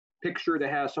picture that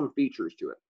has some features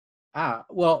to it?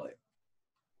 Well,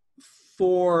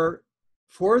 for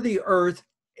the Earth,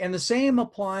 and the same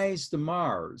applies to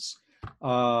Mars,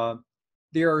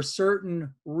 there are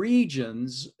certain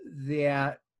regions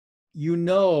that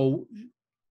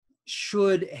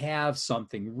should have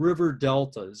something. River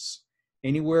deltas,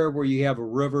 anywhere where you have a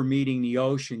river meeting the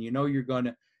ocean,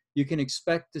 you can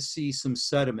expect to see some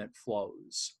sediment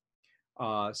flows.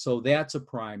 So that's a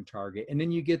prime target. And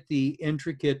then you get the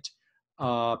intricate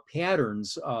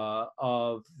patterns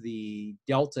of the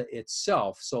delta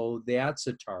itself. So that's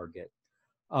a target.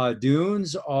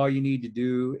 Dunes, all you need to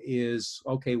do is,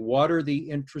 okay, what are the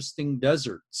interesting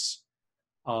deserts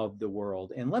of the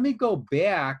world? And let me go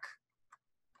back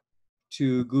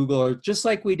to Google, just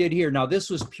like we did here. Now, this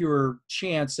was pure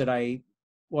chance that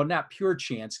well, not pure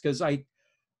chance, because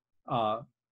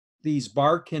these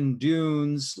Barcan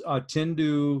dunes tend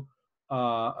to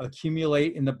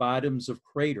accumulate in the bottoms of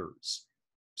craters.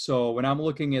 So when I'm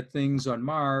looking at things on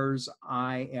Mars,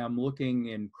 I am looking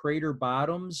in crater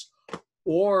bottoms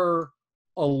or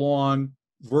along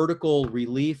vertical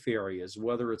relief areas,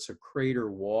 whether it's a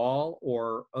crater wall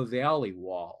or a valley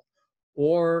wall.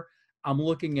 Or I'm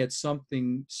looking at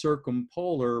something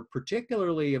circumpolar,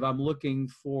 particularly if I'm looking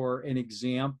for an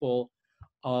example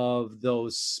of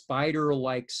those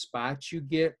spider-like spots you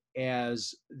get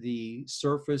as the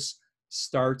surface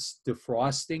starts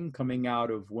defrosting, coming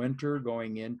out of winter,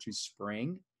 going into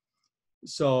spring.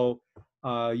 So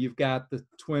you've got the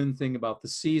twin thing about the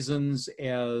seasons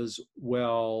as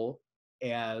well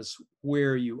as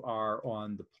where you are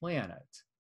on the planet.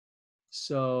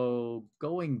 So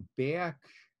going back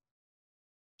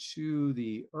to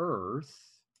the Earth,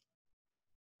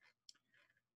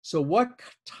 so what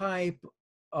type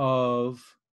of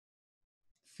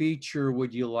feature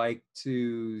would you like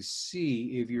to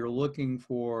see if you're looking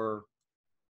for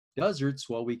deserts?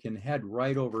 Well, we can head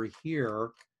right over here.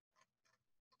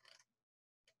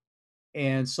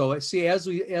 And so see, as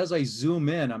I zoom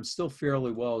in, I'm still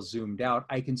fairly well zoomed out.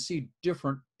 I can see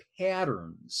different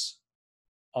patterns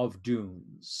of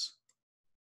dunes.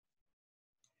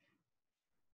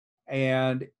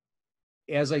 And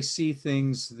as I see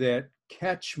things that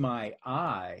catch my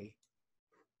eye,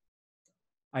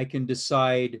 I can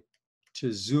decide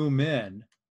to zoom in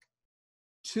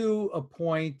to a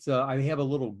point. I have a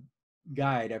little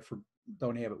guide, I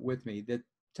don't have it with me, that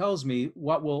tells me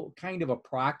what will kind of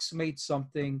approximate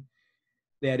something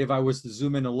that if I was to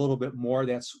zoom in a little bit more,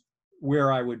 that's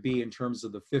where I would be in terms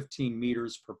of the 15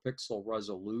 meters per pixel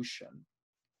resolution.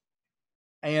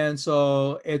 And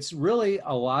so it's really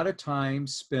a lot of time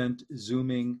spent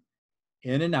zooming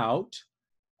in and out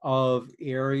of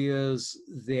areas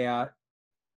that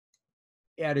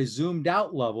at a zoomed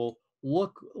out level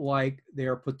look like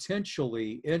they're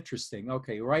potentially interesting.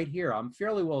 Okay, right here, I'm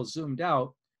fairly well zoomed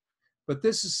out, but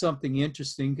this is something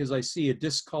interesting because I see a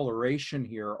discoloration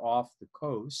here off the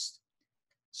coast.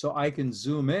 So I can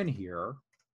zoom in here.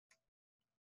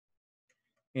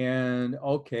 And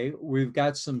okay, we've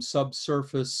got some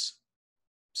subsurface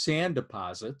sand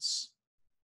deposits.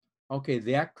 Okay,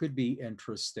 that could be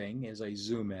interesting as I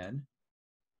zoom in.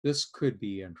 This could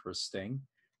be interesting.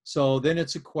 So then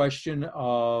it's a question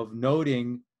of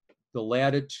noting the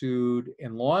latitude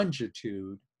and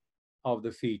longitude of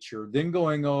the feature, then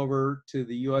going over to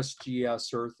the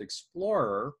USGS Earth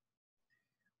Explorer,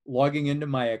 logging into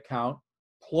my account,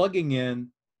 plugging in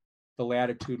the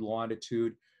latitude,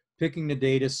 longitude, picking the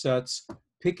data sets,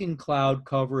 picking cloud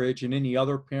coverage and any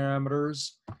other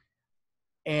parameters,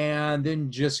 and then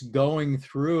just going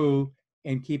through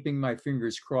and keeping my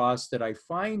fingers crossed that I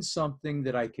find something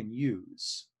that I can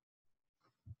use.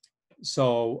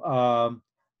 So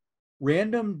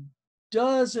random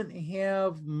doesn't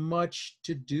have much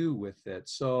to do with it.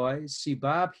 So I see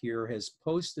Bob here has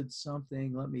posted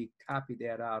something. Let me copy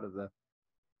that out of the,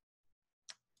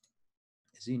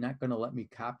 is he not gonna let me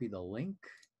copy the link?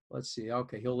 Let's see,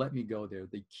 okay, he'll let me go there.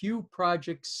 The Q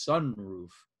Project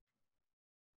Sunroof.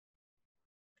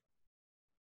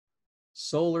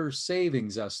 Solar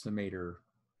savings estimator.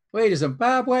 Wait a second,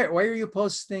 Bob, why are you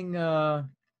posting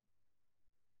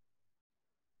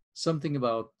something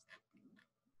about,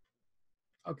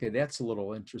 okay, that's a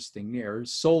little interesting there.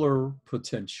 Solar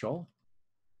potential.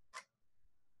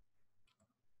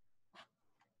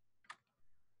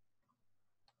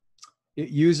 It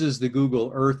uses the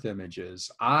Google Earth images.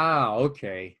 Ah,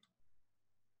 okay.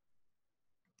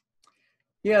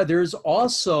 Yeah, there's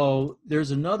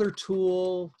another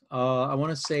tool. I want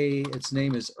to say its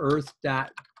name is earth.zoom.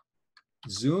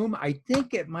 I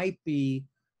think it might be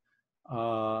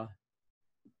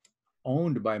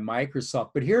owned by Microsoft.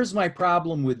 But here's my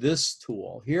problem with this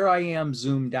tool. Here I am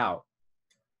zoomed out.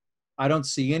 I don't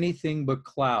see anything but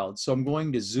clouds. So I'm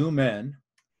going to zoom in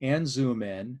and zoom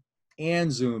in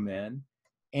and zoom in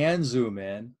and zoom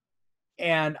in.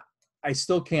 And I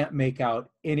still can't make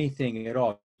out anything at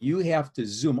all. You have to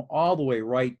zoom all the way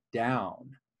right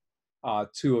down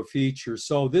to a feature.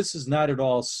 So this is not at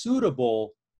all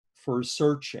suitable for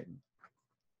searching.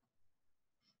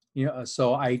 You know,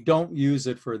 so I don't use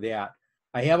it for that.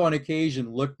 I have on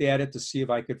occasion looked at it to see if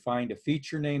I could find a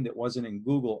feature name that wasn't in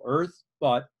Google Earth,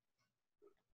 but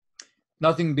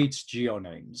nothing beats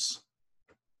geonames.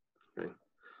 Okay.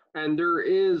 And there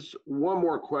is one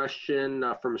more question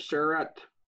from Sarat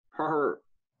Farhara,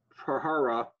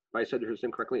 if I said her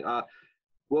name correctly.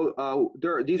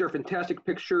 These are fantastic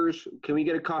pictures. Can we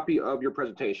get a copy of your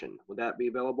presentation? Would that be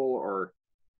available, or?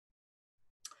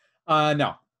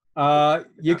 No.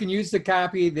 You can use the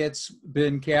copy that's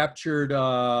been captured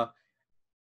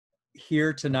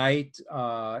here tonight,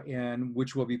 and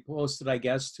which will be posted, I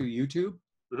guess, to YouTube.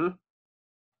 Mm-hmm.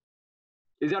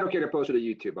 Is that okay to post it to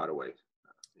YouTube, by the way?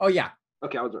 Oh, yeah.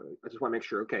 Okay, I just want to make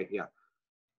sure. Okay, yeah.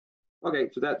 Okay,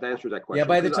 so that answers that question. Yeah,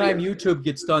 by the time YouTube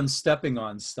gets done stepping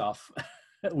on stuff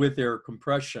with their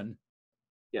compression.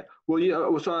 Yeah.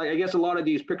 Well, so I guess a lot of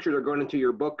these pictures are going into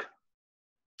your book.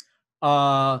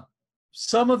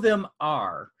 Some of them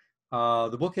are.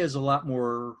 The book has a lot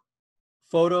more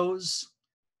photos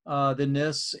than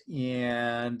this,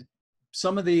 and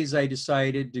some of these I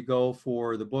decided to go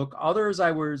for the book. Others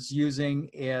I was using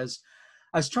as,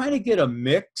 I was trying to get a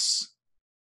mix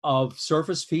of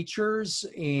surface features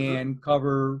and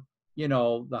cover,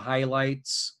 the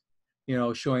highlights,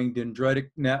 showing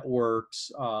dendritic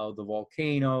networks, the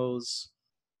volcanoes,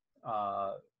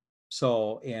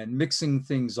 and mixing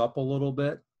things up a little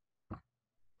bit.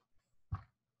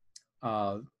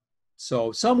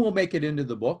 So some will make it into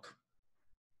the book.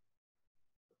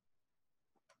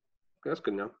 That's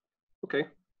good enough. Okay.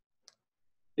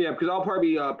 Yeah, because I'll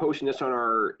probably be posting this on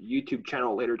our YouTube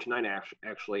channel later tonight,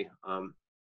 actually.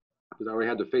 Because I already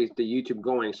had the YouTube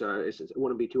going, so it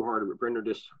wouldn't be too hard to render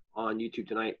this on YouTube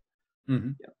tonight.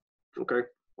 Mm-hmm. Yeah. Okay.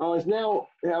 It's now,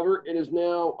 however, it is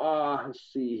now,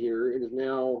 let's see here, it is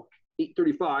now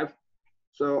 8:35.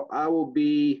 So I will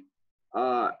be,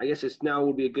 I guess it's now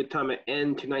will be a good time to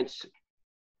end tonight's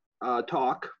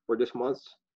talk for this month.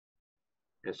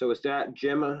 And so with that,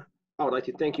 Jim, I would like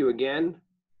to thank you again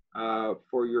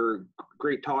for your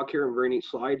great talk here and very neat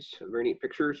slides, very neat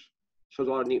pictures. Shows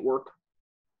a lot of neat work.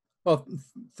 Well,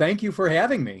 thank you for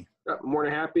having me. More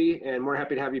than happy, and more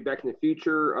happy to have you back in the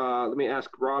future. Let me ask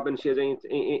Robin,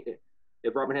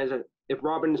 if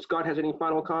Robin Scott has any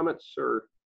final comments, or.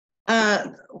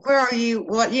 Where are you?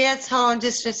 Well, yes, hold on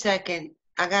just a second.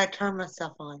 I gotta turn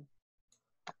myself on.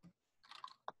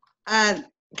 Can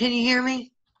you hear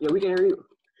me? Yeah, we can hear you.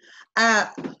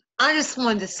 I just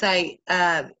wanted to say,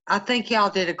 I think y'all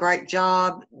did a great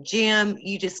job. Jim,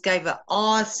 you just gave an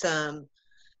awesome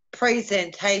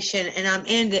presentation, and I'm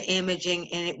into imaging,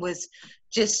 and it was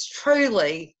just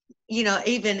truly,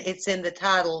 even it's in the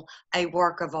title, a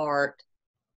work of art.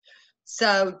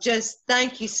 So just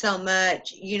thank you so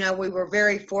much. We were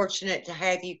very fortunate to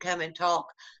have you come and talk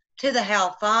to the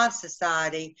HAL5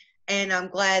 Society, and I'm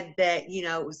glad that,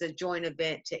 it was a joint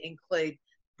event to include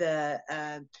the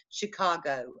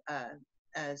Chicago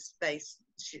Space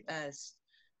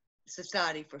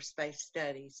Society for Space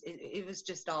Studies. It was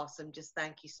just awesome. Just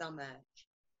thank you so much.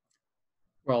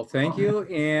 Well, thank you.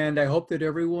 And I hope that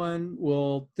everyone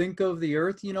will think of the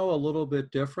Earth, a little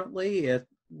bit differently. It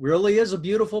really is a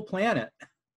beautiful planet.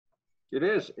 It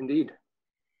is, indeed.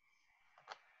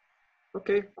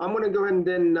 Okay, I'm going to go ahead and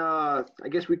then I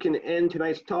guess we can end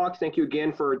tonight's talk. Thank you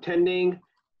again for attending.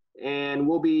 And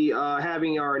we'll be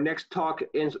having our next talk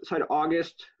inside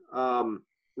August. Let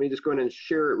me just go ahead and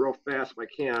share it real fast if I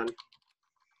can.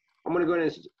 I'm going to go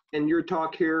ahead and end your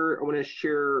talk here. I'm going to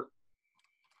share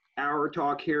our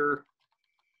talk here.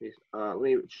 Let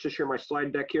me just share my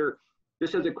slide deck here.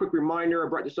 Just as a quick reminder, I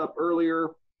brought this up earlier.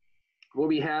 We'll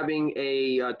be having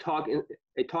a talk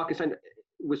inside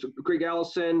with Greg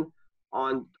Allison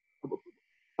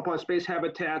upon space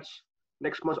habitats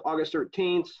next month, August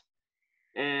 13th,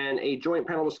 and a joint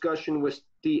panel discussion with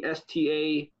the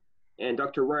STA and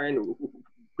Dr. Ryan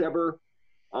Weber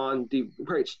on the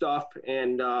great stuff,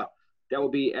 and that will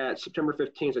be at September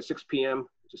 15th at 6 p.m.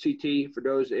 CT for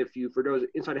those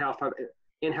inside HAL5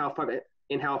 in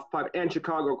HAL5 and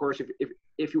Chicago, of course.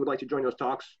 If you would like to join those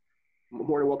talks,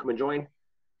 more than welcome to join.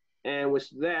 And with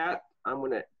that, I'm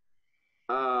going to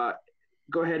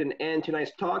go ahead and end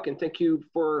tonight's talk, and thank you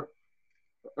for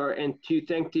and to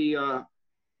thank the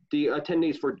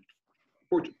attendees for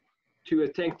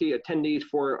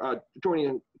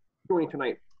joining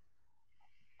tonight.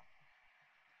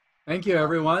 Thank you,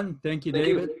 everyone. Thank you,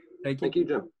 David. Thank you,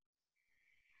 Jim.